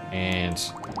 And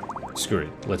screw it,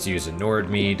 let's use a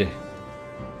Nordmead.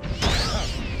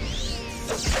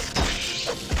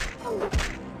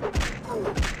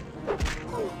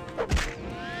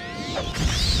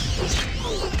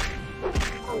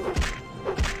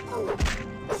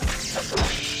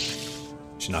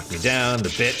 She knocked me down, the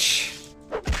bitch.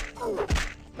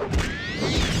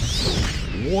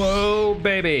 Whoa,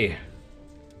 baby.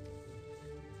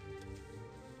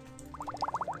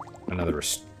 Another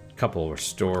couple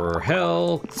restore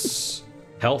healths.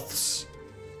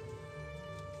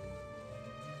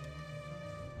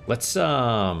 Let's,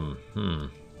 and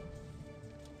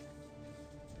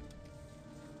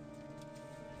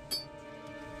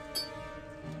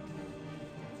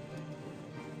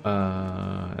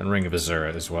Ring of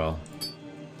Azura as well.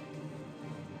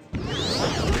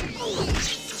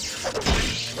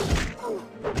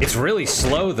 It's really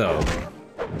slow, though.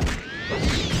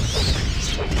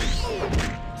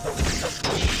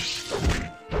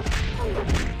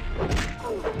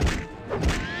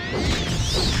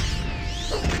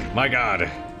 My God.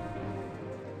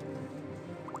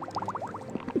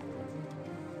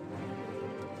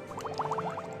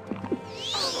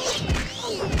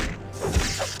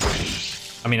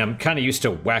 I mean, I'm kind of used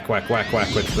to whack, whack, whack,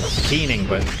 whack with keening,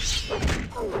 but...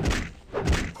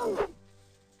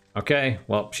 Okay,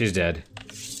 well, she's dead.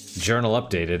 Journal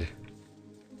updated.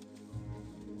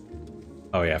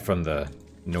 Oh yeah, from the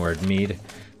Nordmead.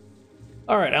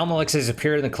 Alright, Almalix has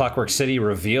appeared in the Clockwork City,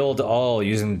 revealed all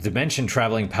using the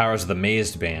dimension-traveling powers of the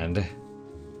Mazed Band.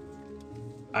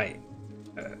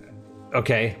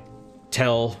 Okay.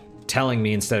 Telling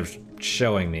me instead of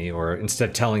showing me, or instead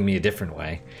of telling me a different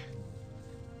way.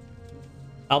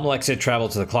 Almalix had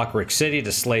traveled to the Clockwork City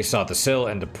to slay Sothasil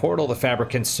and to portal the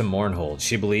Fabricants to Mournhold.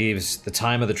 She believes the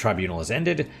time of the Tribunal has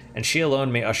ended, and she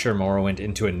alone may usher Morrowind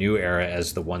into a new era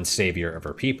as the one savior of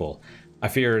her people. I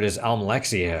fear it is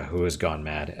Almalexia who has gone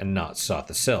mad, and not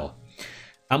Sothasil.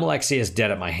 Almalexia is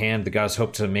dead at my hand. The gods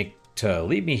hope to make to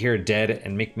leave me here dead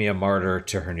and make me a martyr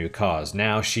to her new cause.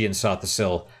 Now she and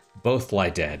Sothasil both lie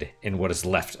dead in what is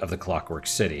left of the Clockwork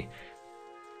City.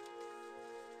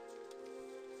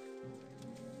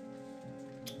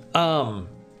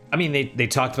 I mean, they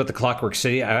talked about the Clockwork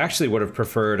City. I actually would have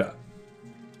preferred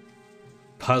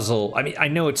puzzle. I mean, I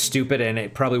know it's stupid and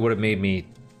it probably would have made me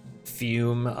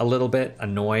fume a little bit,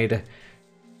 annoyed,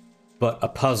 but a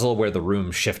puzzle where the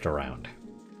rooms shift around.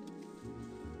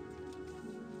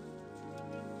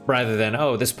 Rather than,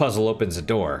 oh, this puzzle opens a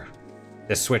door.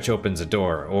 This switch opens a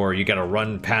door. Or you gotta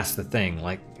run past the thing.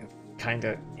 Like,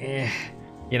 kinda,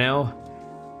 you know?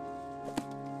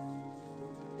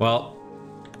 Well,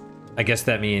 I guess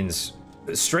that means...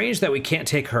 Strange that we can't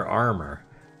take her armor.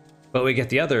 But we get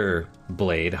the other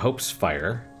blade, Hope's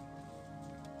Fire.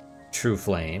 True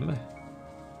Flame.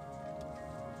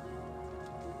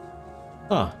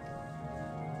 Huh.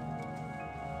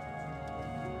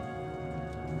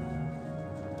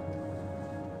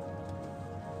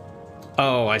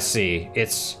 Oh, I see.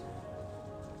 It's...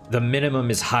 The minimum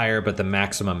is higher, but the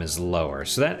maximum is lower.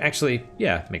 So that actually,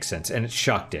 yeah, makes sense. And it's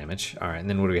shock damage. Alright, and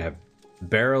then what do we have?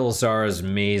 Barrelzar's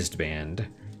Mazed Band.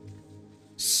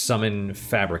 Summon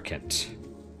Fabricant.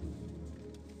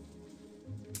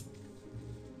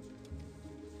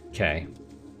 Okay.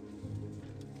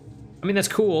 I mean, that's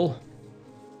cool.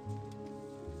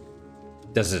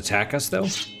 Does it attack us, though?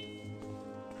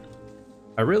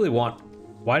 I really want...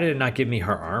 Why did it not give me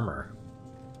her armor?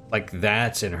 Like,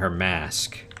 that's in her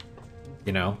mask.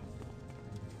 You know?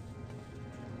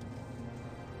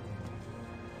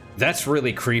 That's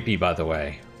really creepy, by the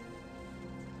way.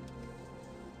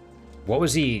 What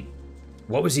was he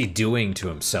doing to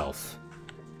himself?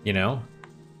 You know?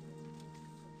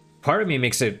 Part of me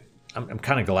makes it... I'm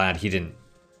kind of glad he didn't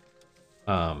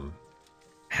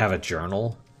have a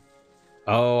journal.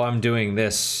 Oh, I'm doing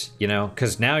this, you know?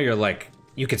 Because now you're like...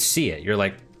 You could see it. You're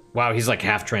like, wow, he's like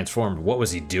half transformed. What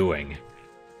was he doing?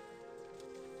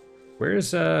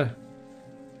 Where's, There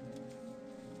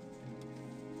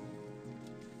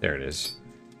it is.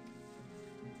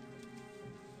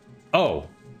 Oh.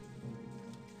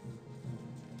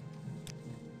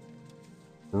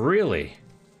 Really?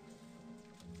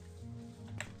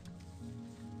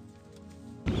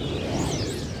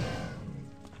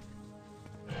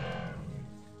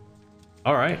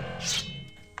 All right.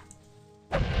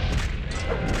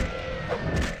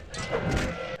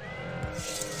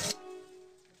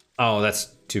 Oh,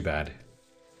 that's too bad.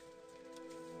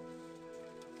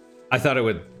 I thought it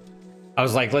would... I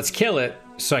was like, let's kill it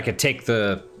so I could take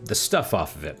the stuff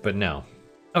off of it, but no.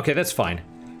 Okay, that's fine.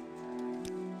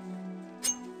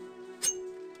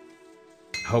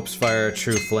 Hope's Fire,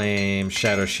 True Flame,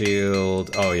 Shadow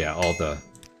Shield. Oh yeah,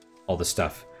 all the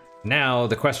stuff. Now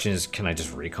the question is, can I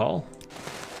just recall?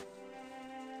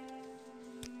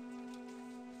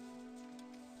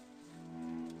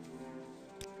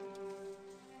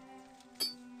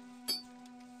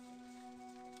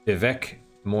 Vivek,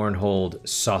 Mournhold,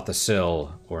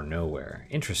 Sothasil, or nowhere.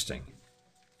 Interesting.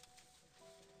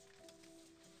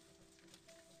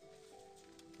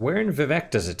 Where in Vivek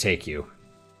does it take you?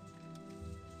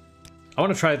 I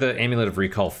want to try the Amulet of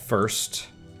Recall first.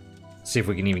 See if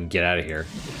we can even get out of here.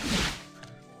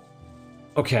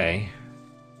 Okay.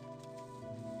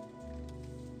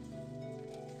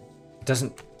 It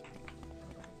doesn't...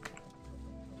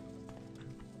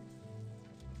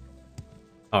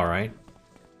 Alright.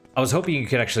 I was hoping you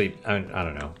could actually, I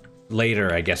don't know,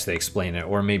 later I guess they explain it,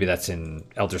 or maybe that's in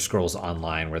Elder Scrolls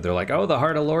Online where they're like, oh, the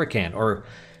Heart of Lorcan, or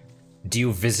do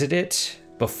you visit it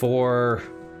before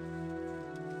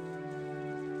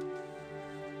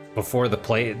before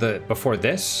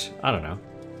this? I don't know.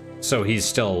 So he's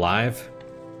still alive?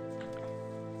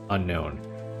 Unknown.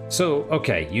 So,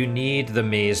 okay, you need the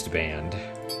Mazed Band.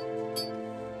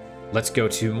 Let's go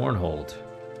to Mournhold.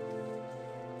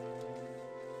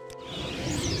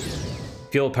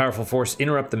 Feel a powerful force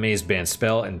interrupt the Mazed Band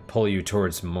spell and pull you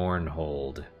towards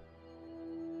Mournhold.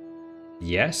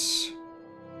 Yes?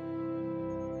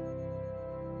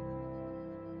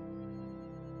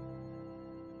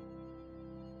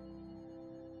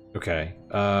 Okay,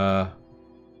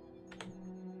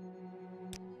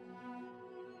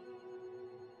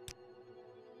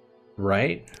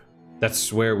 right?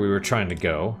 That's where we were trying to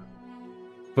go.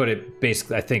 But it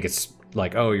basically, I think it's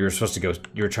like, oh, you were supposed to go,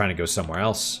 you were trying to go somewhere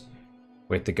else.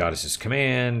 Wait the goddess's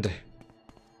command.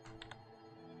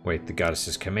 Wait the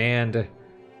goddess's command.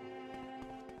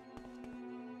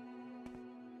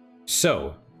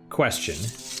 So, question.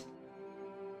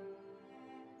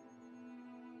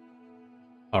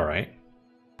 Alright.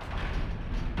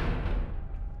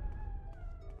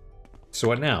 So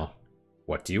what now?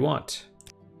 What do you want?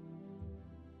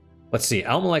 Let's see.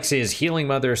 Almalexia is healing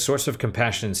mother, source of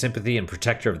compassion and sympathy, and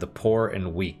protector of the poor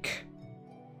and weak.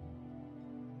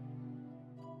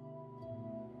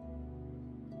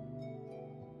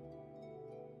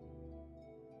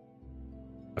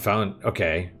 I found...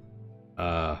 Okay.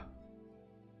 I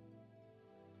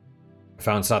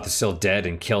found Sothasil dead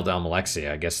and killed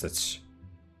Almalexia. I guess that's...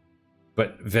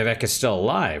 But Vivek is still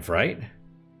alive, right?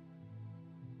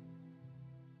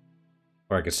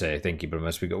 Or I could say, thank you, but it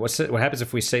must be good. What happens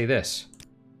if we say this?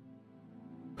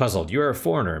 Puzzled. You are a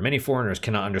foreigner. Many foreigners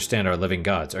cannot understand our living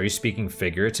gods. Are you speaking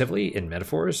figuratively, in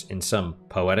metaphors, in some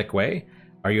poetic way?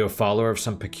 Are you a follower of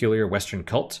some peculiar Western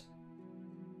cult?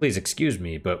 Please excuse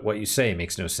me, but what you say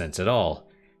makes no sense at all.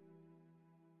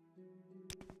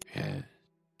 Yeah,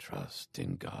 trust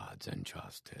in gods and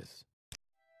justice.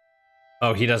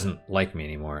 Oh, he doesn't like me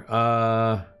anymore.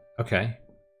 Okay.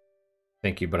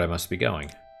 Thank you, but I must be going.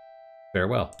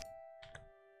 Farewell.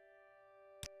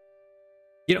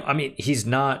 You know, I mean, he's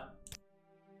not...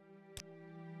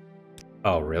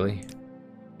 Oh, really?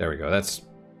 There we go. That's...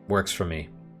 works for me.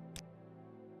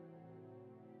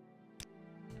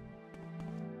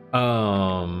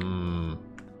 I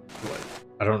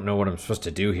don't know what I'm supposed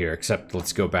to do here, except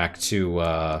let's go back to,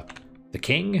 the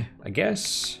king, I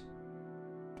guess?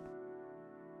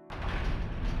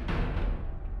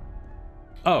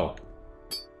 Oh.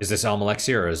 Is this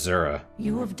Almalexia or Azura?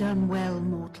 You have done well,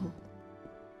 mortal.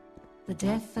 The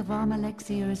death of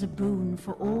Almalexia is a boon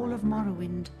for all of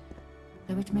Morrowind,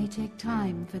 though it may take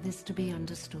time for this to be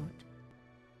understood.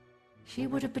 She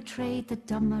would have betrayed the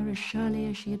Dhamma as surely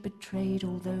as she had betrayed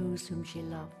all those whom she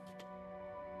loved.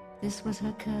 This was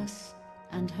her curse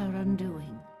and her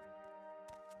undoing.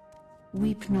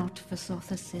 Weep not for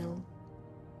Sothasil.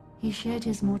 He shed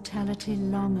his mortality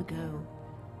long ago,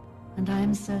 and I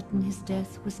am certain his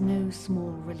death was no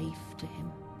small relief to him.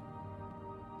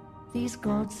 These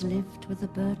gods lived with the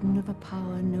burden of a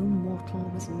power no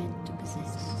mortal was meant to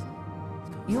possess.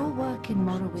 Your work in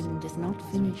Morrowind is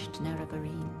not finished,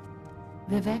 Nerevarine.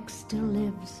 Vivek still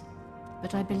lives,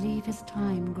 but I believe his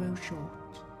time grows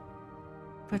short.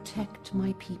 Protect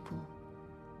my people.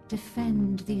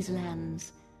 Defend these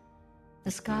lands.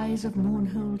 The skies of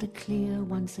Mournhold are clear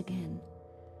once again.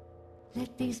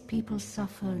 Let these people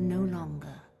suffer no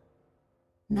longer.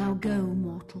 Now go,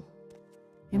 mortal.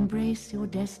 Embrace your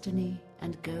destiny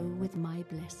and go with my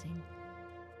blessing.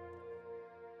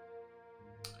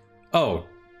 Oh,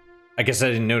 I guess I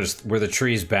didn't notice. Were the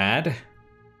trees bad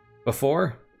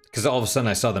before? Because all of a sudden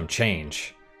I saw them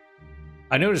change.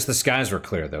 I noticed the skies were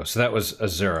clear, though, so that was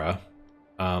Azura.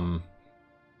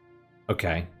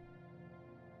 Okay.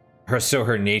 So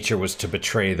her nature was to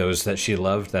betray those that she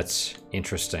loved? That's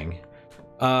interesting.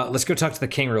 Let's go talk to the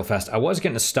king real fast. I was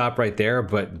going to stop right there,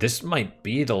 but this might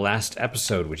be the last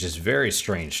episode, which is very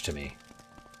strange to me.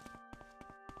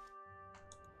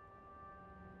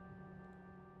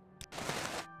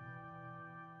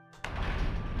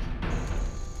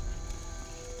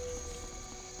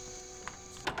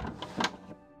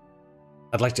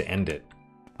 I'd like to end it.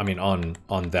 I mean, on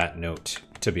that note,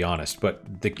 to be honest.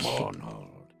 But the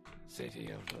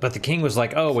king was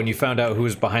like, "Oh, when you found out who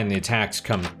was behind the attacks,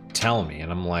 come tell me."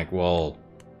 And I'm like, "Well,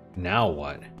 now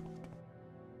what?"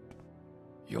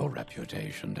 Your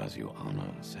reputation does you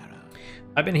honor, Sarah.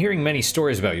 I've been hearing many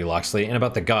stories about you, Loxley, and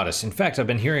about the goddess. In fact, I've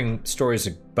been hearing stories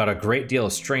about a great deal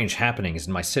of strange happenings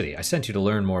in my city. I sent you to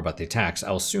learn more about the attacks.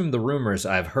 I'll assume the rumors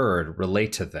I've heard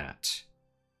relate to that.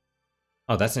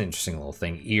 Oh, that's an interesting little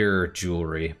thing. Ear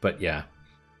jewelry, but yeah.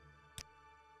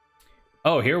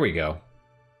 Oh, here we go.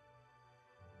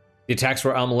 The attacks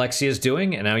were Almalexia's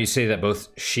doing, and now you say that both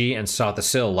she and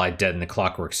Sothasil lie dead in the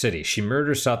Clockwork City. She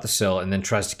murders Sothasil and then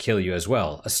tries to kill you as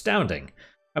well. Astounding.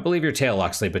 I believe your tale,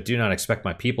 Loxley, but do not expect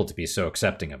my people to be so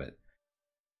accepting of it.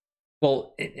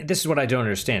 Well, this is what I don't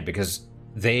understand, because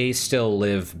they still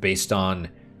live based on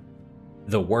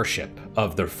the worship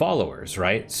of their followers,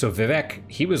 right? So Vivek,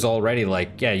 he was already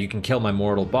like, yeah, you can kill my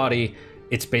mortal body.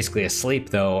 It's basically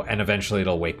asleep, though, and eventually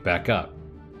it'll wake back up.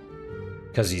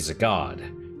 Because he's a god.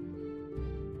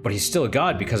 But he's still a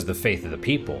god because of the faith of the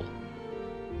people.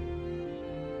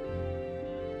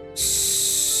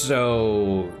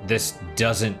 So this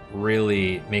doesn't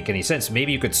really make any sense.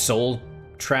 Maybe you could soul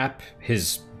trap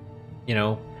his, you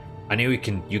know, I knew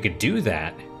you could do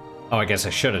that. Oh, I guess I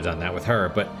should have done that with her,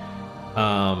 but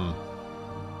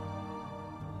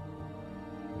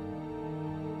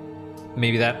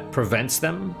maybe that prevents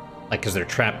them, like, because they're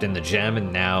trapped in the gem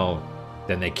and now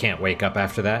then they can't wake up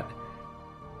after that.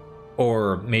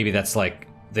 Or maybe that's like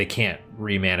they can't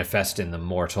remanifest in the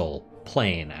mortal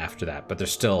plane after that, but they're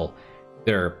still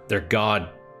their god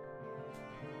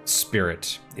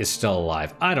spirit is still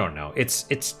alive. I don't know.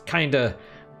 It's kind of,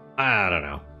 I don't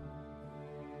know.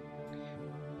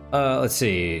 Let's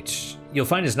see. You'll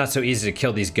find it's not so easy to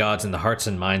kill these gods in the hearts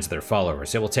and minds of their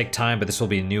followers. It will take time, but this will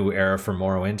be a new era for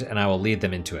Morrowind, and I will lead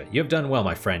them into it. You have done well,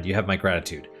 my friend. You have my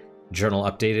gratitude. Journal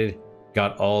updated.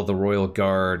 Got all the Royal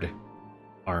Guard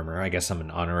armor. I guess I'm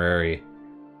an honorary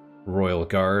Royal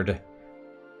Guard.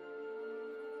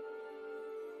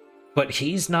 But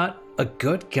he's not a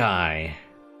good guy.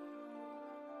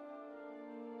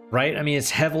 Right? I mean,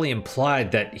 it's heavily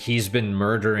implied that he's been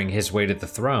murdering his way to the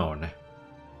throne.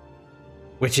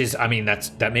 Which is, I mean,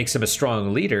 that makes him a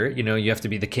strong leader. You know, you have to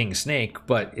be the king snake,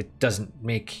 but it doesn't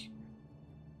make...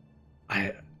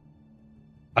 I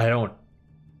don't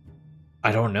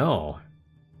know.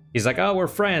 He's like, oh, we're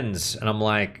friends. And I'm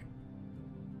like,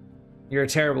 you're a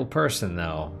terrible person,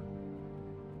 though.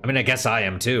 I mean, I guess I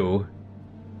am, too.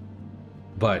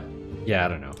 But, yeah, I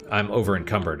don't know. I'm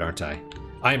over-encumbered, aren't I?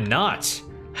 I'm not!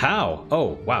 How?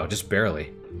 Oh, wow, just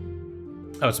barely.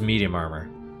 Oh, it's medium armor.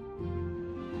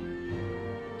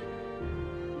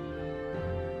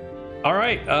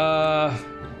 Alright, I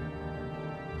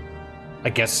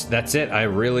guess that's it. I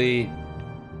really...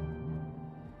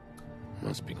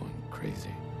 Must be going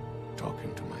crazy,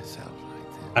 talking to myself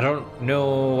like this. I don't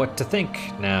know what to think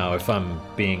now, if I'm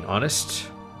being honest.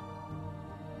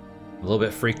 I'm a little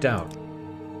bit freaked out.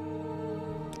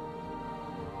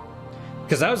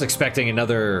 Because I was expecting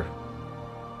another...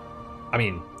 I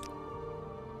mean,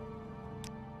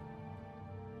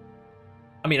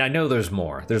 I know there's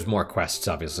more. There's more quests,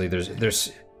 obviously.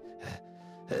 There's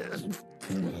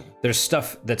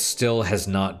stuff that still has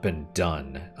not been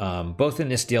done. Both in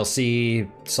this DLC,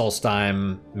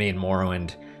 Solstheim, main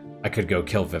Morrowind. I could go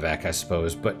kill Vivek, I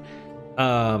suppose, but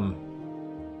I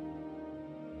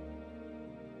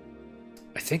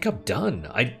think I'm done.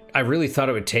 I really thought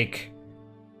it would take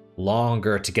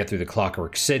longer to get through the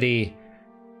Clockwork City.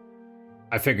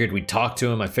 I figured we'd talk to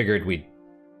him. I figured we'd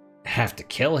have to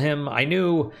kill him. I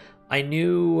knew, or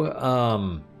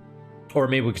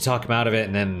maybe we could talk him out of it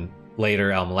and then later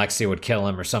Almalexia would kill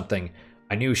him or something.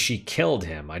 I knew she killed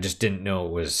him. I just didn't know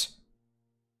it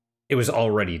was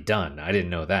already done. I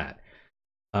didn't know that.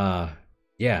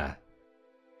 Yeah.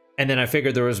 And then I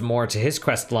figured there was more to his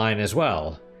quest line as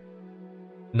well.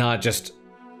 Not just,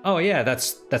 oh yeah,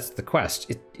 that's the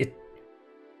quest.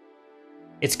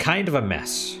 It's kind of a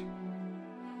mess.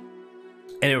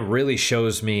 And it really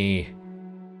shows me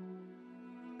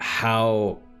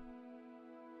how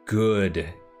good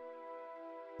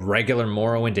regular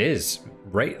Morrowind is.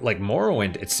 Right? Like,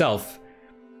 Morrowind itself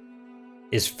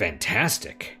is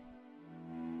fantastic.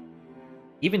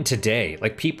 Even today,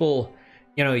 like, people,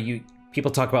 you know,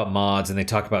 people talk about mods and they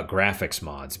talk about graphics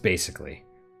mods, basically.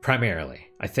 Primarily,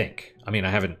 I think. I mean, I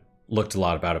haven't looked a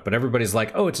lot about it, but everybody's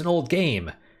like, oh, it's an old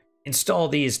game. Install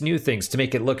these new things to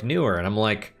make it look newer. And I'm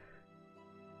like,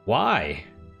 why?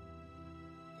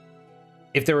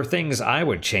 If there were things I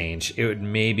would change, it would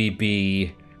maybe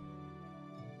be...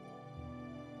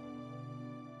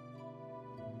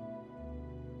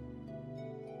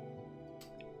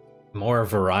 more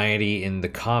variety in the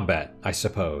combat, I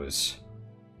suppose.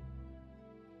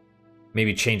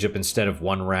 Maybe change up instead of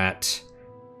one rat.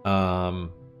 I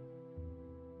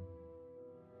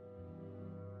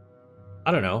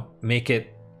don't know. Make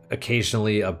it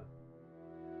occasionally a...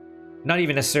 not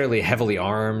even necessarily heavily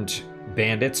armed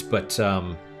bandits, but,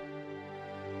 you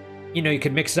know, you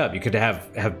could mix it up. You could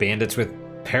have bandits with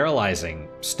paralyzing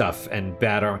stuff and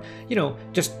bad armor. You know,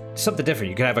 just something different.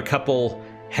 You could have a couple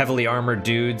heavily armored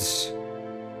dudes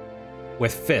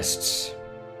with fists,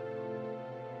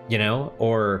 you know,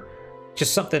 or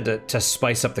just something to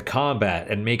spice up the combat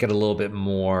and make it a little bit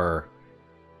more,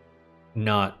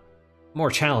 not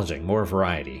more challenging, more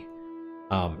variety.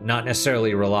 Not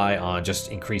necessarily rely on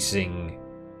just increasing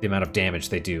the amount of damage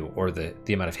they do or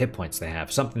the amount of hit points they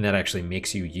have. Something that actually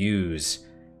makes you use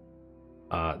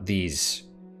all these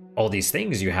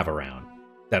things you have around,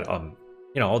 that you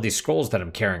know, all these scrolls that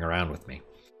I'm carrying around with me.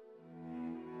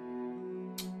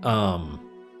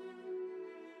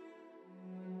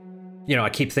 You know, I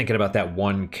keep thinking about that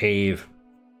one cave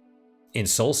in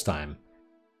Solstheim,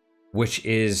 which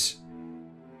is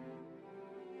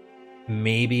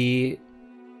maybe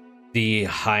the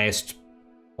highest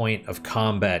point of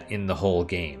combat in the whole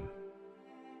game.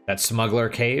 That smuggler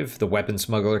cave, the weapon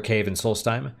smuggler cave in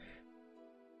Solstheim,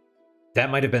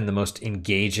 that might have been the most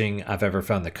engaging I've ever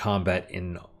found the combat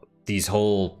in these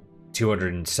whole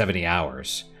 270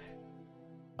 hours.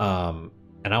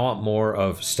 And I want more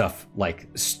of stuff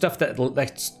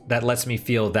that lets me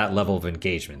feel that level of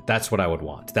engagement. That's what I would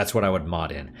want. That's what I would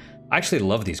mod in. I actually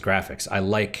love these graphics. I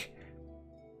like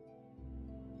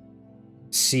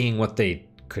seeing what they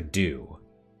could do,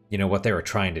 you know, what they were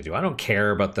trying to do. I don't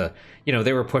care about the, you know,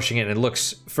 they were pushing it and it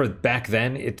looks, for back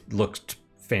then, it looked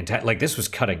fantastic. Like, this was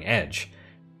cutting edge.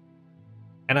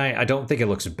 And I don't think it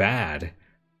looks bad.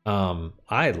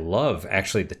 I love,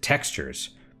 actually, the textures.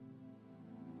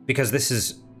 Because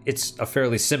it's a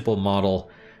fairly simple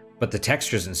model, but the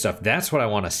textures and stuff, that's what I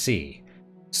want to see.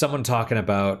 Someone talking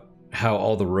about how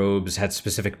all the robes had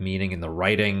specific meaning and the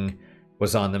writing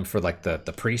was on them for, like, the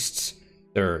priests.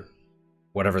 Their,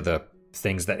 whatever the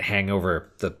things that hang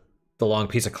over, the long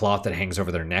piece of cloth that hangs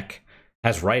over their neck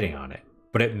has writing on it.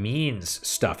 But it means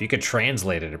stuff. You could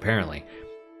translate it, apparently.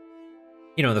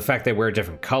 You know, the fact they wear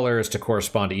different colors to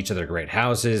correspond to each of their great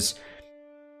houses.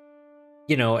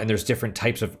 You know, and there's different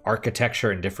types of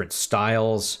architecture and different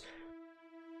styles.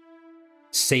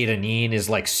 Seyda is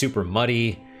like super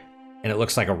muddy, and it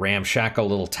looks like a ramshackle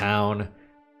little town.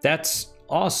 That's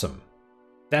awesome.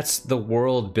 That's the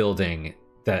world building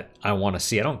that I want to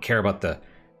see. I don't care about the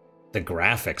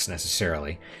graphics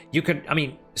necessarily. You could, I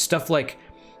mean, stuff like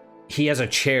he has a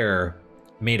chair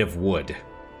made of wood.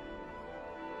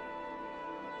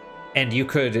 And you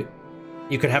could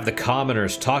have the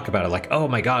commoners talk about it like, oh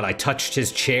my god, I touched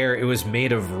his chair, it was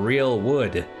made of real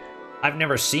wood. I've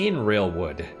never seen real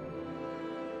wood.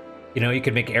 You know, you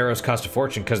could make arrows cost a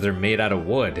fortune because they're made out of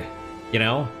wood, you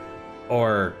know?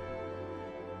 Or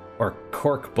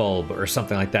cork bulb or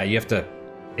something like that. You have to,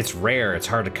 it's rare, it's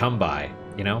hard to come by,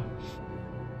 you know?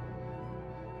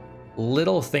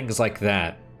 Little things like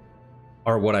that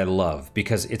are what I love,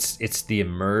 because it's the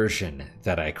immersion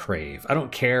that I crave. I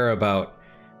don't care about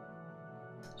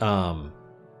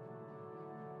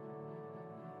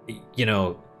you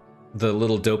know, the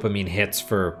little dopamine hits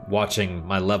for watching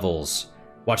my levels,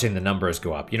 watching the numbers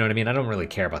go up. You know what I mean? I don't really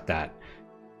care about that.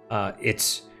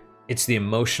 It's the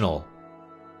emotional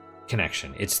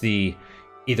connection. It's the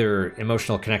either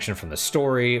emotional connection from the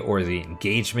story or the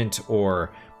engagement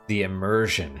or the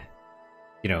immersion.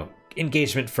 You know,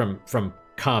 engagement from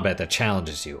combat that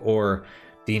challenges you, or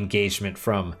the engagement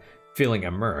from feeling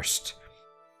immersed.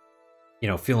 You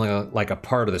know, feeling like a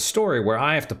part of the story where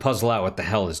I have to puzzle out what the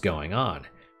hell is going on.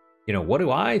 You know, what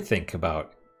do I think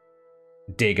about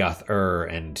Dagoth-Ur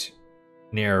and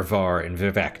Nerevar and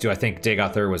Vivec? Do I think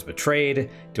Dagoth-Ur was betrayed?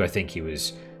 Do I think he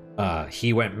was,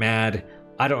 he went mad?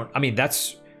 I mean,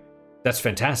 that's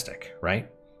fantastic, right?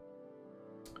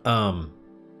 I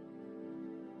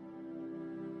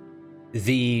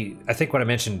think what I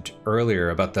mentioned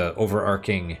earlier about the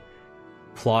overarching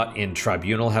plot in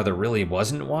Tribunal, how there really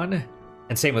wasn't one,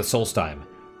 and same with Solstheim,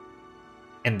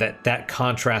 and that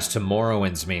contrast to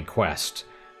Morrowind's main quest,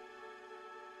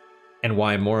 and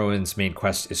why Morrowind's main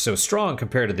quest is so strong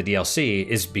compared to the DLC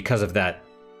is because of that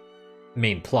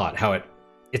main plot, how it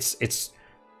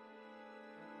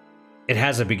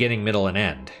has a beginning, middle, and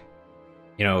end.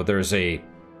 You know, there's a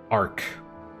arc.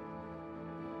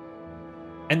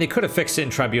 And they could have fixed it in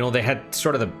Tribunal. They had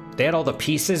they had all the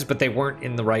pieces, but they weren't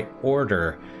in the right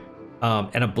order.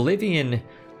 And Oblivion,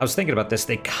 I was thinking about this,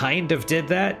 they kind of did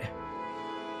that.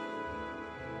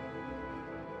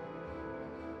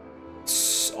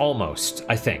 Almost,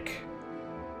 I think.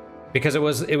 Because it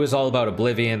was all about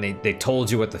Oblivion. They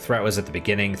told you what the threat was at the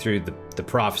beginning through the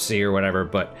prophecy or whatever,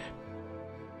 but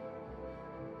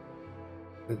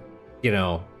you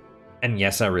know, and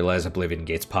yes, I realize Oblivion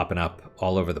Gates popping up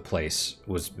all over the place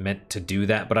was meant to do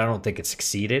that, but I don't think it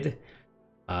succeeded.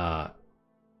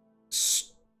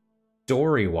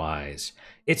 Story-wise,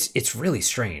 it's really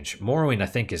strange. Morrowind, I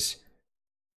think it's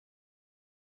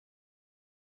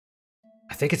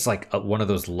like one of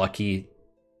those lucky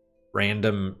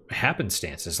random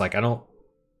happenstances. Like, I don't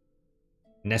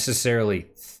necessarily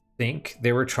think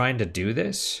they were trying to do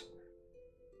this.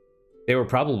 They were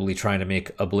probably trying to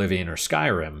make Oblivion or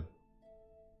Skyrim.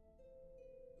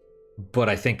 But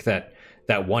I think that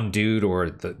one dude, or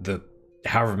the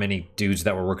however many dudes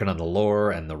that were working on the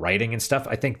lore and the writing and stuff,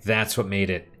 I think that's what made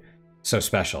it so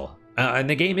special. And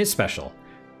the game is special.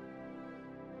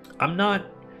 I'm not,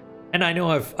 and I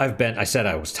know I said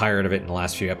I was tired of it in the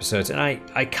last few episodes, and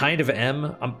I kind of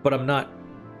am, but I'm not,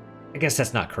 I guess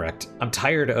that's not correct. I'm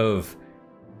tired of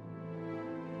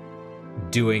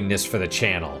doing this for the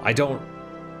channel.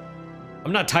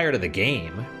 I'm not tired of the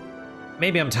game.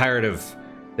 Maybe I'm tired of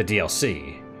the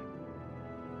DLC,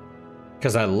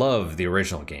 because I love the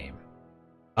original game.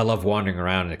 I love wandering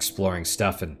around and exploring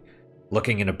stuff and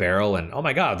looking in a barrel and, oh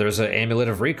my god, there's an amulet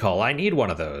of recall, I need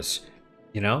one of those,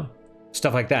 you know,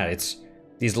 stuff like that. It's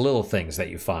these little things that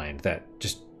you find that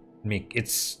just make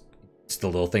it's the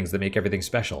little things that make everything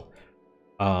special.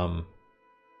 Man,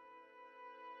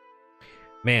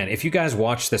 if you guys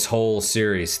watch this whole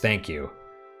series, thank you.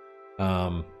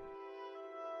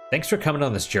 Thanks for coming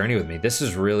on this journey with me. This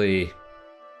is really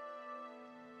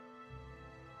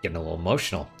getting a little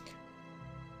emotional.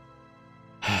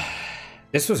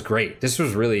 This was great. This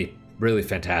was really, really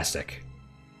fantastic.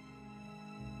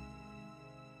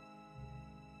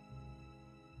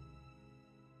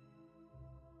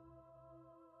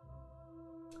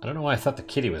 I don't know why I thought the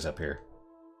kitty was up here.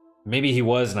 Maybe he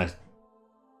was, and I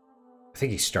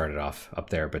think he started off up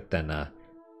there, but then I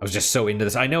was just so into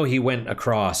this. I know he went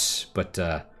across, but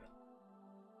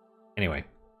anyway.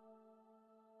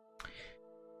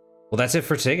 Well, that's it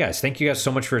for today, guys. Thank you guys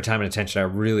so much for your time and attention. I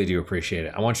really do appreciate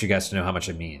it. I want you guys to know how much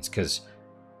it means, because,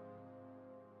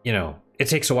 you know, it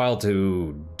takes a while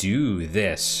to do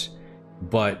this,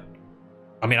 but,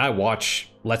 I mean, I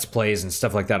watch Let's Plays and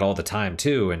stuff like that all the time,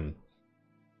 too, and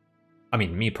I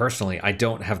mean, me personally, I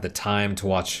don't have the time to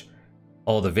watch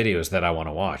all the videos that I want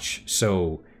to watch.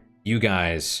 So you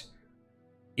guys,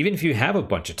 even if you have a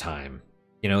bunch of time,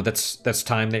 you know, that's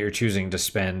time that you're choosing to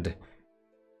spend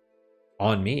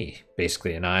on me,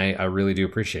 basically. And I really do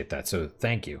appreciate that. So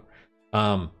thank you.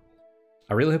 I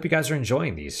really hope you guys are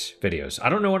enjoying these videos. I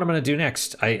don't know what I'm going to do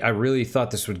next. I really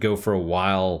thought this would go for a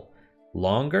while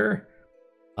longer.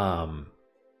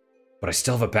 But I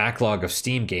still have a backlog of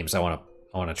Steam games I want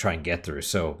to try and get through,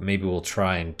 so maybe we'll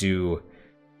try and do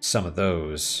some of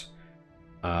those.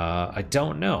 I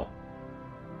don't know.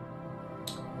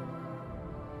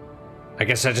 I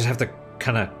guess I just have to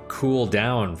kind of cool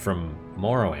down from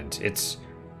Morrowind. It's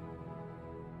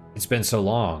been so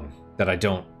long that I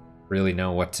don't really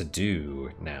know what to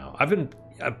do now. I've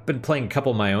been playing a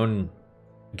couple of my own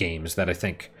games that I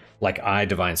think, like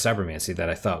Divine Cybermancy, that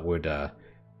I thought would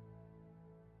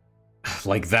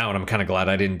like that one I'm kind of glad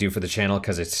I didn't do for the channel,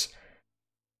 because it's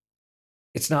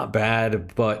not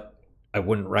bad, but I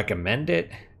wouldn't recommend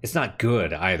it. It's not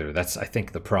good either. That's, I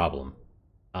think, the problem.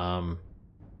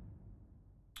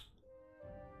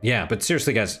 Yeah, but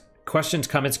seriously, guys, questions,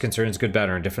 comments, concerns, good, bad,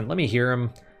 or indifferent, let me hear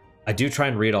them. I do try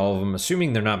and read all of them,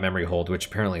 assuming they're not memory hold, which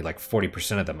apparently like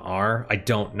 40% of them are. I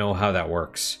don't know how that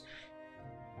works.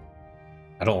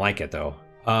 I don't like it, though.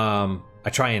 I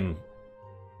try and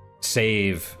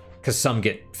save, because some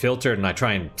get filtered, and I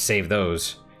try and save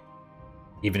those.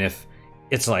 Even if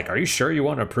it's like, are you sure you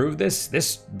want to approve this?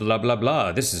 This blah, blah,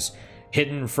 blah. This is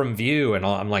hidden from view. And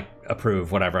I'm like,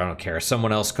 approve, whatever, I don't care.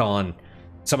 Someone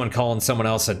calling someone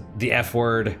else the F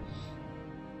word.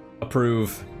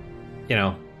 Approve. You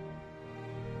know.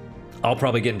 I'll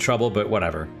probably get in trouble, but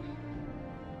whatever.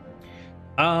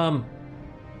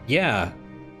 Yeah.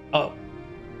 Oh.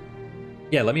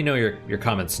 Yeah, let me know your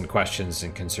comments and questions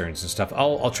and concerns and stuff.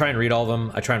 I'll try and read all of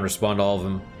them. I try and respond to all of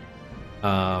them.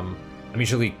 I'm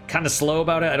usually kind of slow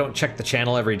about it. I don't check the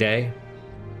channel every day.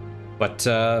 But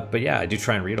yeah, I do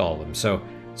try and read all of them. So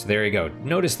there you go.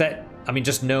 Notice that, I mean,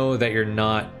 just know that you're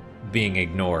not being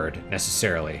ignored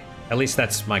necessarily. At least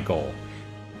that's my goal.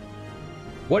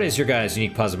 What is your guys'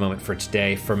 unique positive moment for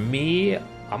today? For me,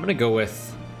 I'm going to go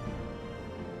with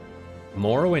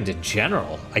Morrowind in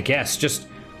general, I guess. Just,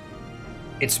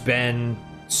 it's been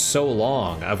so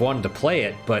long. I've wanted to play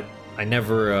it, but I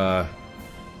never,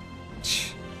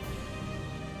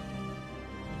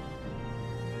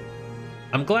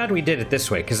 I'm glad we did it this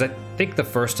way, because I think the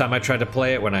first time I tried to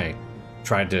play it, when I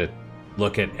tried to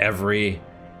look at every,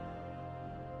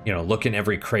 look in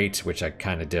every crate, which I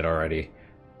kind of did already,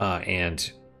 and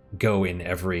go in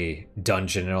every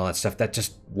dungeon and all that stuff, that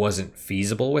just wasn't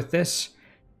feasible with this.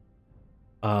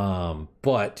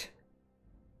 But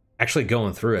actually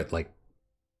going through it, like,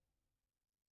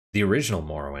 the original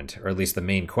Morrowind, or at least the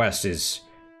main quest, is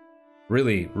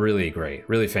really, really great,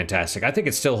 really fantastic. I think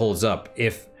it still holds up,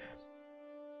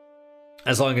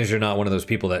 as long as you're not one of those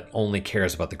people that only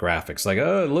cares about the graphics. Like,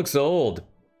 oh, it looks old.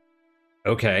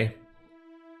 Okay.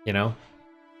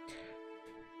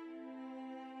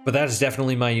 But that is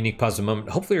definitely my unique positive moment.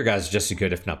 Hopefully your guys are just as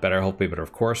good, if not better. Hopefully better,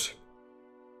 of course.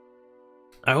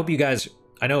 I hope you guys...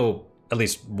 I know at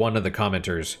least one of the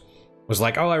commenters was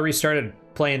like, oh, I restarted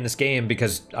playing this game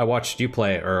because I watched you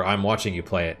play it, or I'm watching you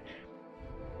play it.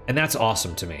 And that's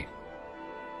awesome to me.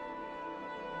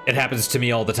 It happens to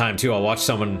me all the time, too. I'll watch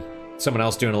someone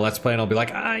else doing a Let's Play, and I'll be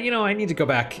like, I need to go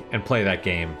back and play that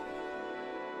game.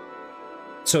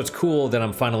 So it's cool that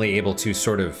I'm finally able to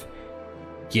sort of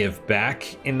give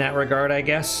back in that regard, I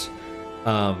guess.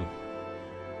 But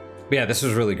yeah, this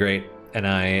was really great, and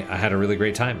I had a really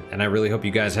great time, and I really hope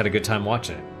you guys had a good time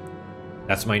watching it.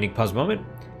 That's my unique pause moment.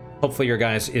 Hopefully your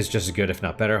guys is just as good, if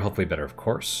not better. Hopefully better, of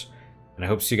course. And I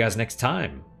hope to see you guys next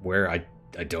time, where I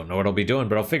don't know what I'll be doing,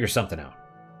 but I'll figure something out.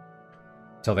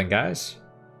 Till then, guys,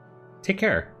 take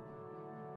care.